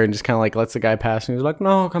doesn't care and just kind of like lets the guy pass, and he's like,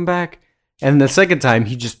 "No, come back." And the second time,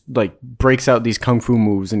 he just like breaks out these kung fu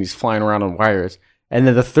moves and he's flying around on wires. And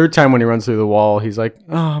then the third time when he runs through the wall, he's like,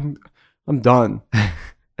 "Oh, I'm done." I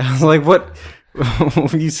was like, "What?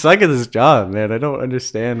 You suck at this job, man. I don't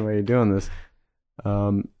understand why you're doing this."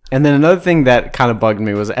 And then another thing that kind of bugged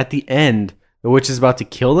me was at the end, the witch is about to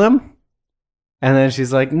kill them. And then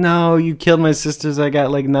she's like, no, you killed my sisters. I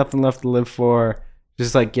got like nothing left to live for.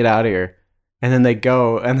 Just like, get out of here. And then they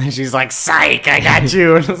go. And then she's like, psych, I got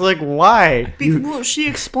you. And it's like, why? Well, she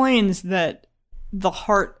explains that the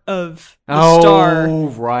heart of the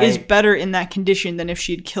star is better in that condition than if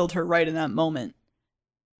she had killed her right in that moment.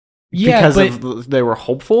 Yeah, because they were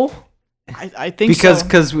hopeful? I think so.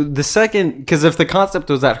 Because if the concept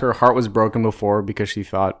was that her heart was broken before because she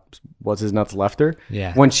thought what's his nuts left her,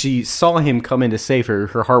 when she saw him come in to save her,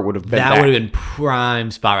 her heart would have been that would have been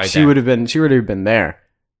prime spot right there. She would have been there.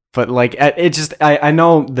 But like it just I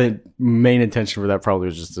know the main intention for that probably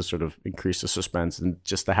was just to sort of increase the suspense and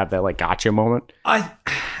just to have that like gotcha moment.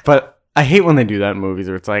 But I hate when they do that in movies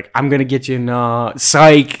where it's like, I'm gonna get you, no,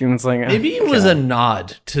 psych, and it's like maybe it was a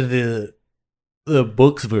nod to the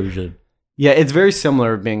books version. Yeah, it's very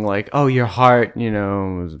similar, being like, oh, your heart, you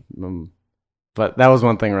know. But that was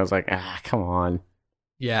one thing where I was like, come on.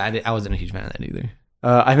 Yeah, I wasn't a huge fan of that either.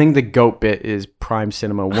 I think the goat bit is prime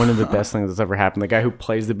cinema. One of the best things that's ever happened. The guy who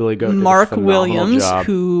plays the Billy Goat, Mark Williams,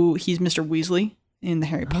 he's Mr. Weasley in the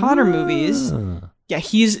Harry Potter movies. Yeah,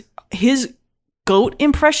 his goat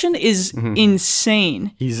impression is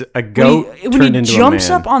insane. He's a goat when he jumps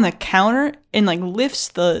up on the counter and like lifts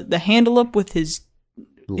the handle up with his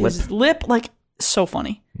lip, like, so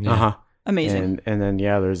funny. Yeah. Amazing. And then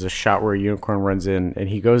there's a shot where a unicorn runs in and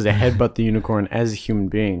he goes to headbutt the unicorn as a human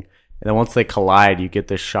being. And then once they collide, you get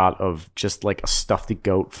this shot of just like a stuffed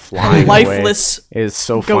goat flying lifeless away. It's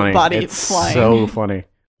so goat funny. Body it's flying. So funny.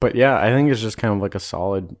 But yeah, I think it's just kind of like a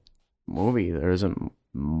solid movie. There isn't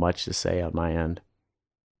much to say on my end.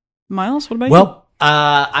 Miles, what about you? Well,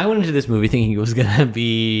 I went into this movie thinking it was gonna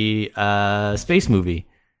be a space movie.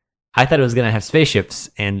 I thought it was gonna have spaceships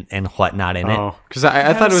and whatnot in it. Oh, because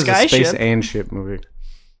I thought it was a space and ship movie.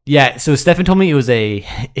 Yeah, so Stefan told me it was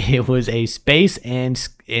a space and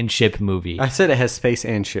ship movie. I said it has space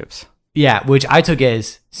and ships. Yeah, which I took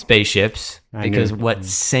as spaceships, because what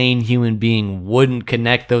sane human being wouldn't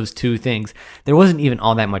connect those two things? There wasn't even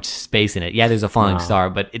all that much space in it. Yeah, there's a falling star,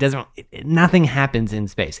 but nothing happens in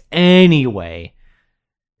space. Anyway,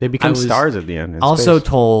 they become stars at the end. Also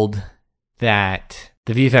told that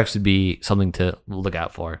the VFX would be something to look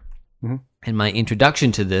out for. Mm-hmm. And my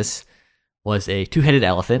introduction to this was a two-headed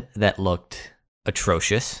elephant that looked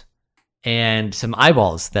atrocious and some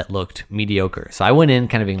eyeballs that looked mediocre. So I went in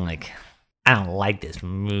kind of being like, I don't like this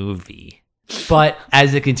movie. But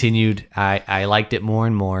as it continued, I liked it more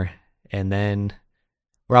and more. And then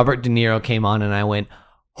Robert De Niro came on and I went,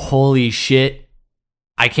 holy shit,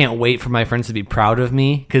 I can't wait for my friends to be proud of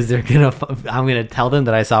me, because I'm gonna tell them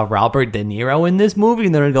that I saw Robert De Niro in this movie,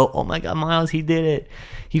 and they're gonna go, oh my god, Miles, he did it.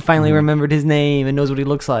 He finally remembered his name and knows what he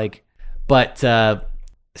looks like. But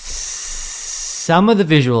some of the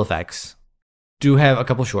visual effects do have a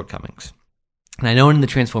couple shortcomings. And I know in the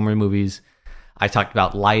Transformer movies, I talked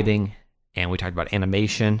about lighting and we talked about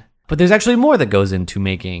animation, but there's actually more that goes into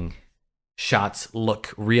making shots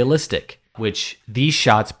look realistic, which these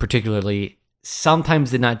shots particularly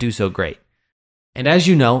sometimes did not do so great. And as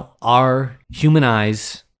you know, our human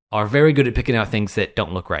eyes are very good at picking out things that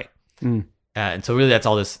don't look right. And so really that's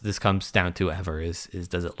all this comes down to ever is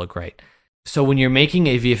does it look right? So when you're making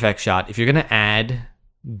a VFX shot, if you're going to add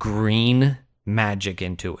green magic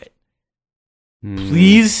into it,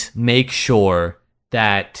 please make sure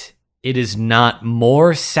that it is not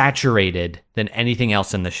more saturated than anything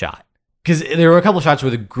else in the shot. Because there were a couple shots where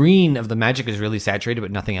the green of the magic is really saturated, but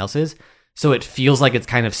nothing else is. So it feels like it's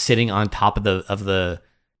kind of sitting on top of the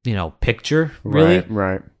picture, really.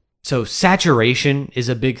 Right. So saturation is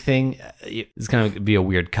a big thing. It's going to be a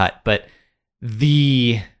weird cut, but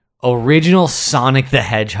the original Sonic the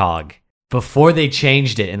Hedgehog, before they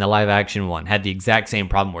changed it in the live action one, had the exact same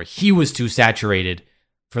problem where he was too saturated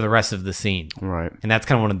for the rest of the scene. Right. And that's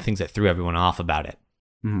kind of one of the things that threw everyone off about it.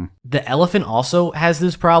 Mm-hmm. The elephant also has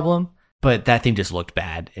this problem, but that thing just looked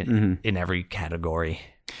bad in every category.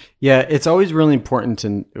 Yeah, it's always really important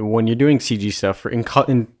when you're doing CG stuff in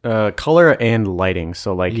color and lighting.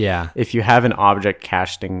 So like, if you have an object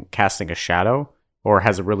casting a shadow or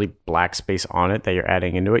has a really black space on it that you're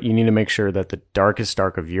adding into it, you need to make sure that the darkest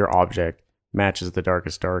dark of your object matches the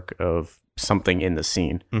darkest dark of something in the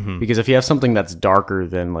scene. Mm-hmm. Because if you have something that's darker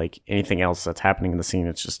than like anything else that's happening in the scene,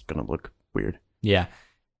 it's just going to look weird. Yeah.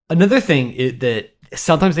 Another thing that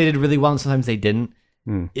sometimes they did really well and sometimes they didn't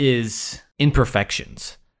is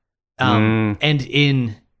imperfections. And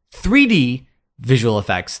in 3D visual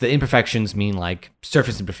effects, the imperfections mean like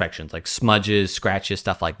surface imperfections, like smudges, scratches,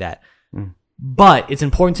 stuff like that. But it's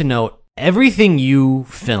important to note, everything you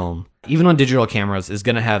film even on digital cameras, is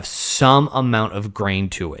going to have some amount of grain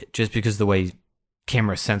to it, just because the way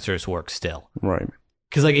camera sensors work still. Right.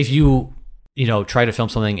 Because like if you try to film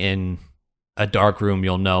something in a dark room,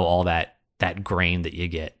 you'll know all that grain that you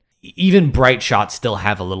get. Even bright shots still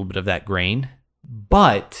have a little bit of that grain,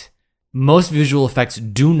 but most visual effects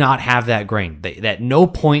do not have that grain. At no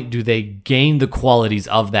point do they gain the qualities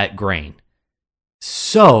of that grain.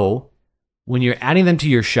 So when you're adding them to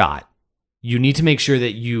your shot, you need to make sure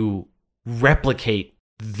that you replicate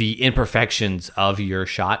the imperfections of your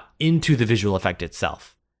shot into the visual effect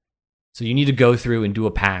itself. So you need to go through and do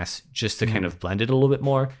a pass just to kind of blend it a little bit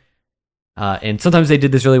more. And sometimes they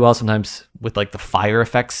did this really well. Sometimes with like the fire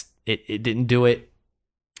effects, it didn't do it.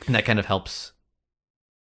 And that kind of helps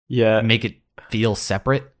make it feel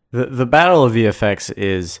separate. The battle of VFX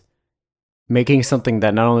is making something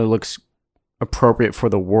that not only looks appropriate for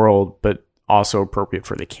the world, but also appropriate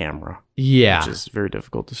for the camera. Yeah. Which is very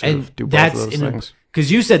difficult to sort of do both of those things.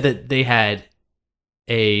 Because you said that they had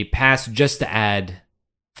a pass just to add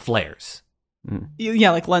flares.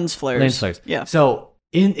 Yeah, like lens flares. Lens flares. Yeah. So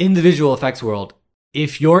in the visual effects world,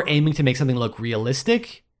 if you're aiming to make something look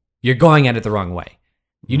realistic, you're going at it the wrong way.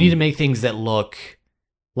 You need to make things that look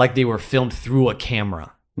like they were filmed through a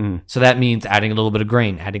camera. So that means adding a little bit of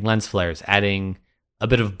grain, adding lens flares, adding a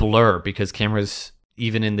bit of blur, because cameras,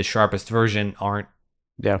 even in the sharpest version, aren't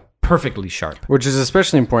perfectly sharp. Which is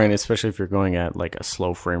especially important, especially if you're going at like a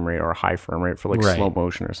slow frame rate or a high frame rate for like slow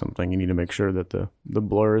motion or something. You need to make sure that the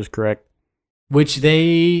blur is correct. Which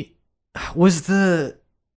him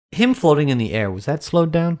floating in the air, was that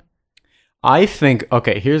slowed down? I think,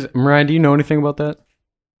 Mariah, do you know anything about that?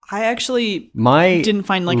 I actually didn't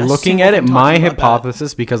find like a looking at it, my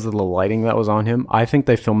hypothesis, because of the lighting that was on him, I think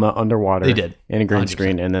they filmed that underwater. They did. In a green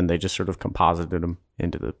screen, and then they just sort of composited him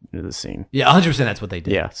into the scene. Yeah, 100% that's what they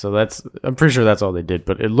did. Yeah, so I'm pretty sure that's all they did,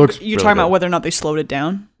 but it looks You're talking about whether or not they slowed it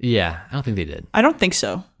down? Yeah, I don't think they did. I don't think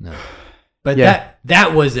so. No. But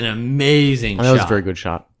that was an amazing shot. That was a very good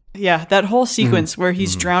shot. Yeah, that whole sequence where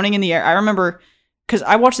he's drowning in the air. I remember, because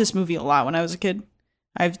I watched this movie a lot when I was a kid.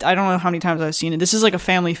 I don't know how many times I've seen it. This is like a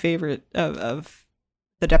family favorite of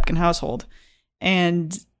the Depkin household.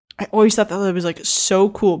 And I always thought that it was like so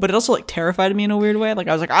cool, but it also like terrified me in a weird way. Like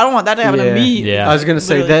I was like, I don't want that to happen to me. Yeah. I was going to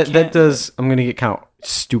say that does, I'm going to get kind of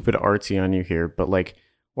stupid artsy on you here, but like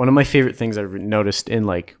one of my favorite things I've noticed in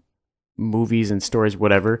like movies and stories,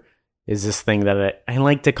 whatever, is this thing that I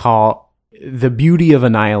like to call the beauty of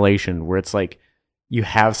annihilation, where it's like you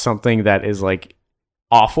have something that is like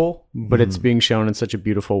awful, but it's being shown in such a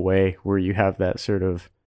beautiful way where you have that sort of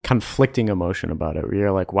conflicting emotion about it, where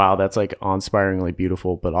you're like, wow, that's like awe-inspiringly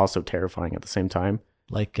beautiful, but also terrifying at the same time.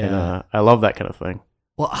 Like, and I love that kind of thing.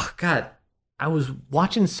 Well, God, I was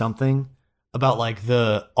watching something about like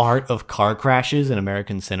the art of car crashes in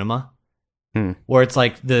American cinema, where it's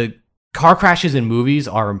like the car crashes in movies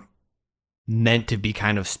are meant to be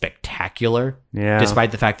kind of spectacular,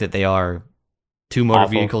 despite the fact that they are two motor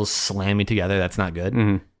vehicles slamming together. That's not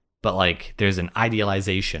good. But like there's an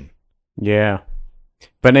idealization. Yeah.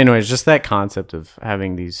 But anyways, just that concept of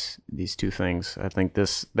having these two things, I think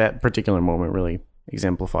that particular moment really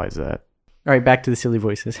exemplifies that. All right, back to the silly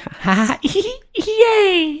voices.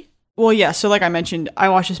 Yay! Well, yeah, so like I mentioned, I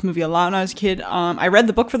watched this movie a lot when I was a kid. I read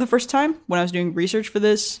the book for the first time when I was doing research for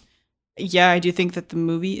this. Yeah, I do think that the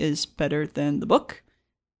movie is better than the book.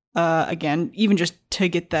 Again, even just to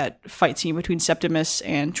get that fight scene between Septimus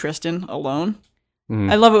and Tristan alone.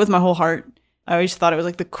 I love it with my whole heart. I always thought it was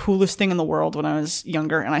like the coolest thing in the world when I was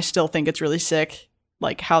younger, and I still think it's really sick.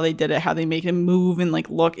 Like how they did it, how they make him move and like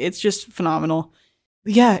look. It's just phenomenal.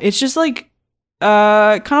 Yeah, it's just like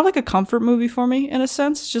kind of like a comfort movie for me in a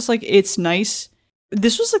sense. It's just like it's nice.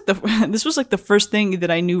 This was like the first thing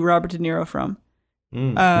that I knew Robert De Niro from.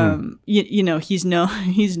 You know, he's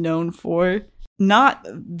known for not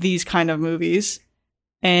these kind of movies.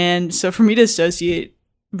 And so for me to associate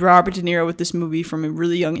Robert De Niro with this movie from a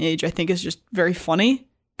really young age, I think is just very funny,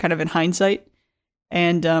 kind of in hindsight.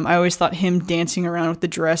 And I always thought him dancing around with the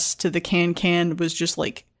dress to the can was just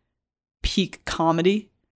like peak comedy,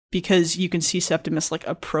 because you can see Septimus like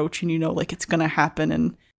approach and you know like it's gonna happen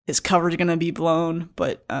and his cover's gonna be blown.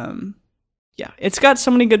 But yeah, it's got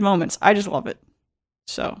so many good moments. I just love it.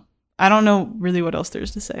 So I don't know really what else there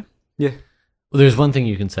is to say. Yeah. Well, there's one thing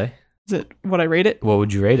you can say. Is it what I rate it? What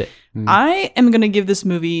would you rate it? I am going to give this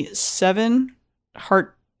movie 7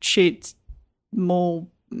 heart-shaped mole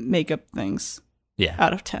makeup things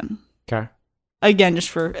out of 10. Okay. Again, just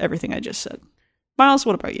for everything I just said. Miles,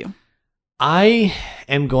 what about you? I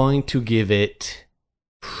am going to give it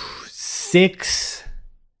 6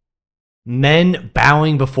 men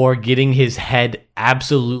bowing before getting his head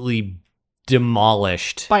absolutely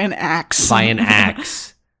demolished By an axe.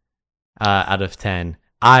 Out of 10.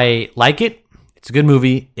 I like it. It's a good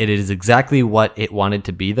movie. It is exactly what it wanted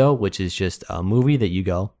to be, though, which is just a movie that you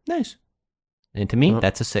go, nice. And to me,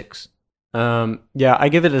 that's a 6. Yeah, I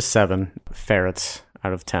give it a 7 ferrets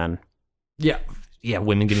out of 10. Yeah,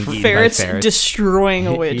 women getting eaten Ferrets by ferrets. destroying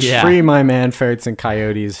a witch. Yeah. Free my man, ferrets and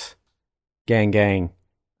coyotes. Gang, gang.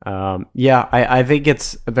 Yeah, I think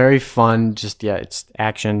it's very fun. Just, it's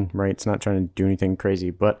action, right? It's not trying to do anything crazy,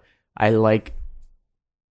 but I like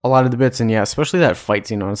a lot of the bits. And especially that fight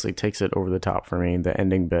scene honestly takes it over the top for me. The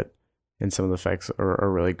ending bit and some of the effects are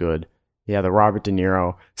really good. Yeah, the Robert De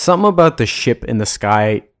Niro. Something about the ship in the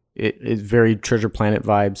sky, it's very Treasure Planet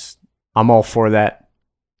vibes. I'm all for that.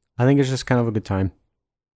 I think it's just kind of a good time.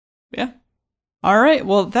 Yeah. All right.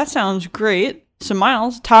 Well, that sounds great. So,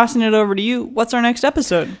 Miles, tossing it over to you. What's our next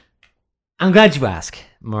episode? I'm glad you asked,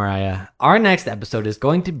 Mariah. Our next episode is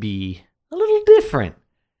going to be a little different.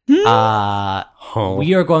 We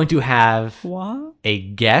are going to have a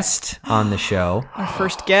guest on the show. Our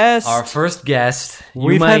first guest.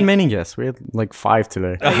 We've had many guests. We had like 5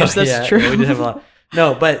 today. I guess that's true. We did have a lot.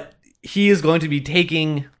 No, but he is going to be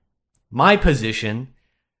taking my position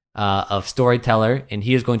of storyteller, and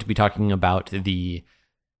he is going to be talking about the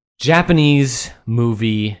Japanese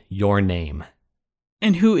movie Your Name.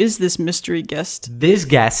 And who is this mystery guest? This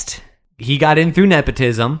guest, he got in through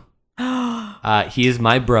nepotism. He is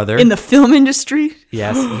my brother. In the film industry?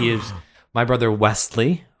 Yes, he is my brother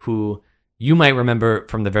Wesley, who you might remember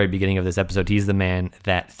from the very beginning of this episode. He's the man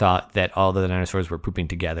that thought that all the dinosaurs were pooping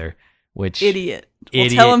together, which... Idiot. We'll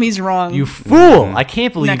tell him he's wrong. You fool! I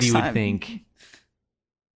can't believe Next you time. would think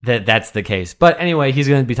that that's the case. But anyway, he's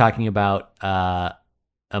going to be talking about a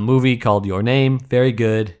movie called Your Name. Very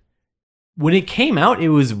good. When it came out, it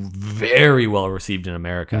was very well received in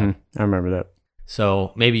America. I remember that.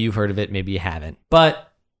 So maybe you've heard of it, maybe you haven't.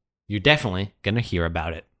 But you're definitely going to hear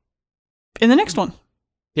about it. In the next one.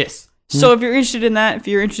 Yes. So if you're interested in that, if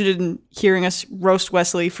you're interested in hearing us roast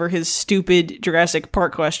Wesley for his stupid Jurassic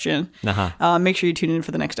Park question, make sure you tune in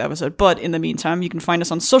for the next episode. But in the meantime, you can find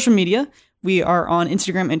us on social media. We are on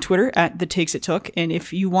Instagram and Twitter at The Takes It Took. And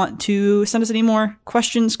if you want to send us any more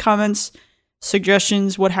questions, comments,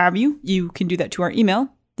 suggestions, what have you, you can do that to our email,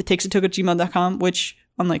 thetakesittook@gmail.com, which,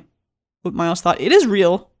 unlike what Miles thought, it is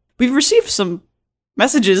real. We've received some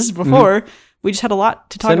messages before. We just had a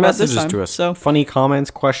lot to talk Send about this messages time. to us. So, funny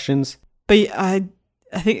comments, questions. but I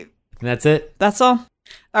think That's it. that's all.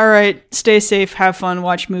 All right. Stay safe, have fun,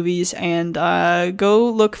 watch movies, and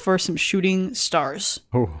go look for some shooting stars.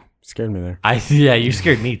 Oh, scared me there. Yeah, you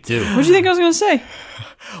scared me too. What do you think I was going to say?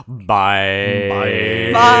 Bye.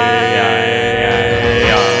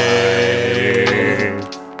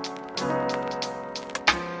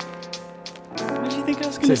 What do you think I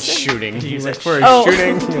was going to say? Shooting. You said for Oh.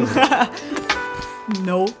 shooting.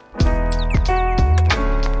 No.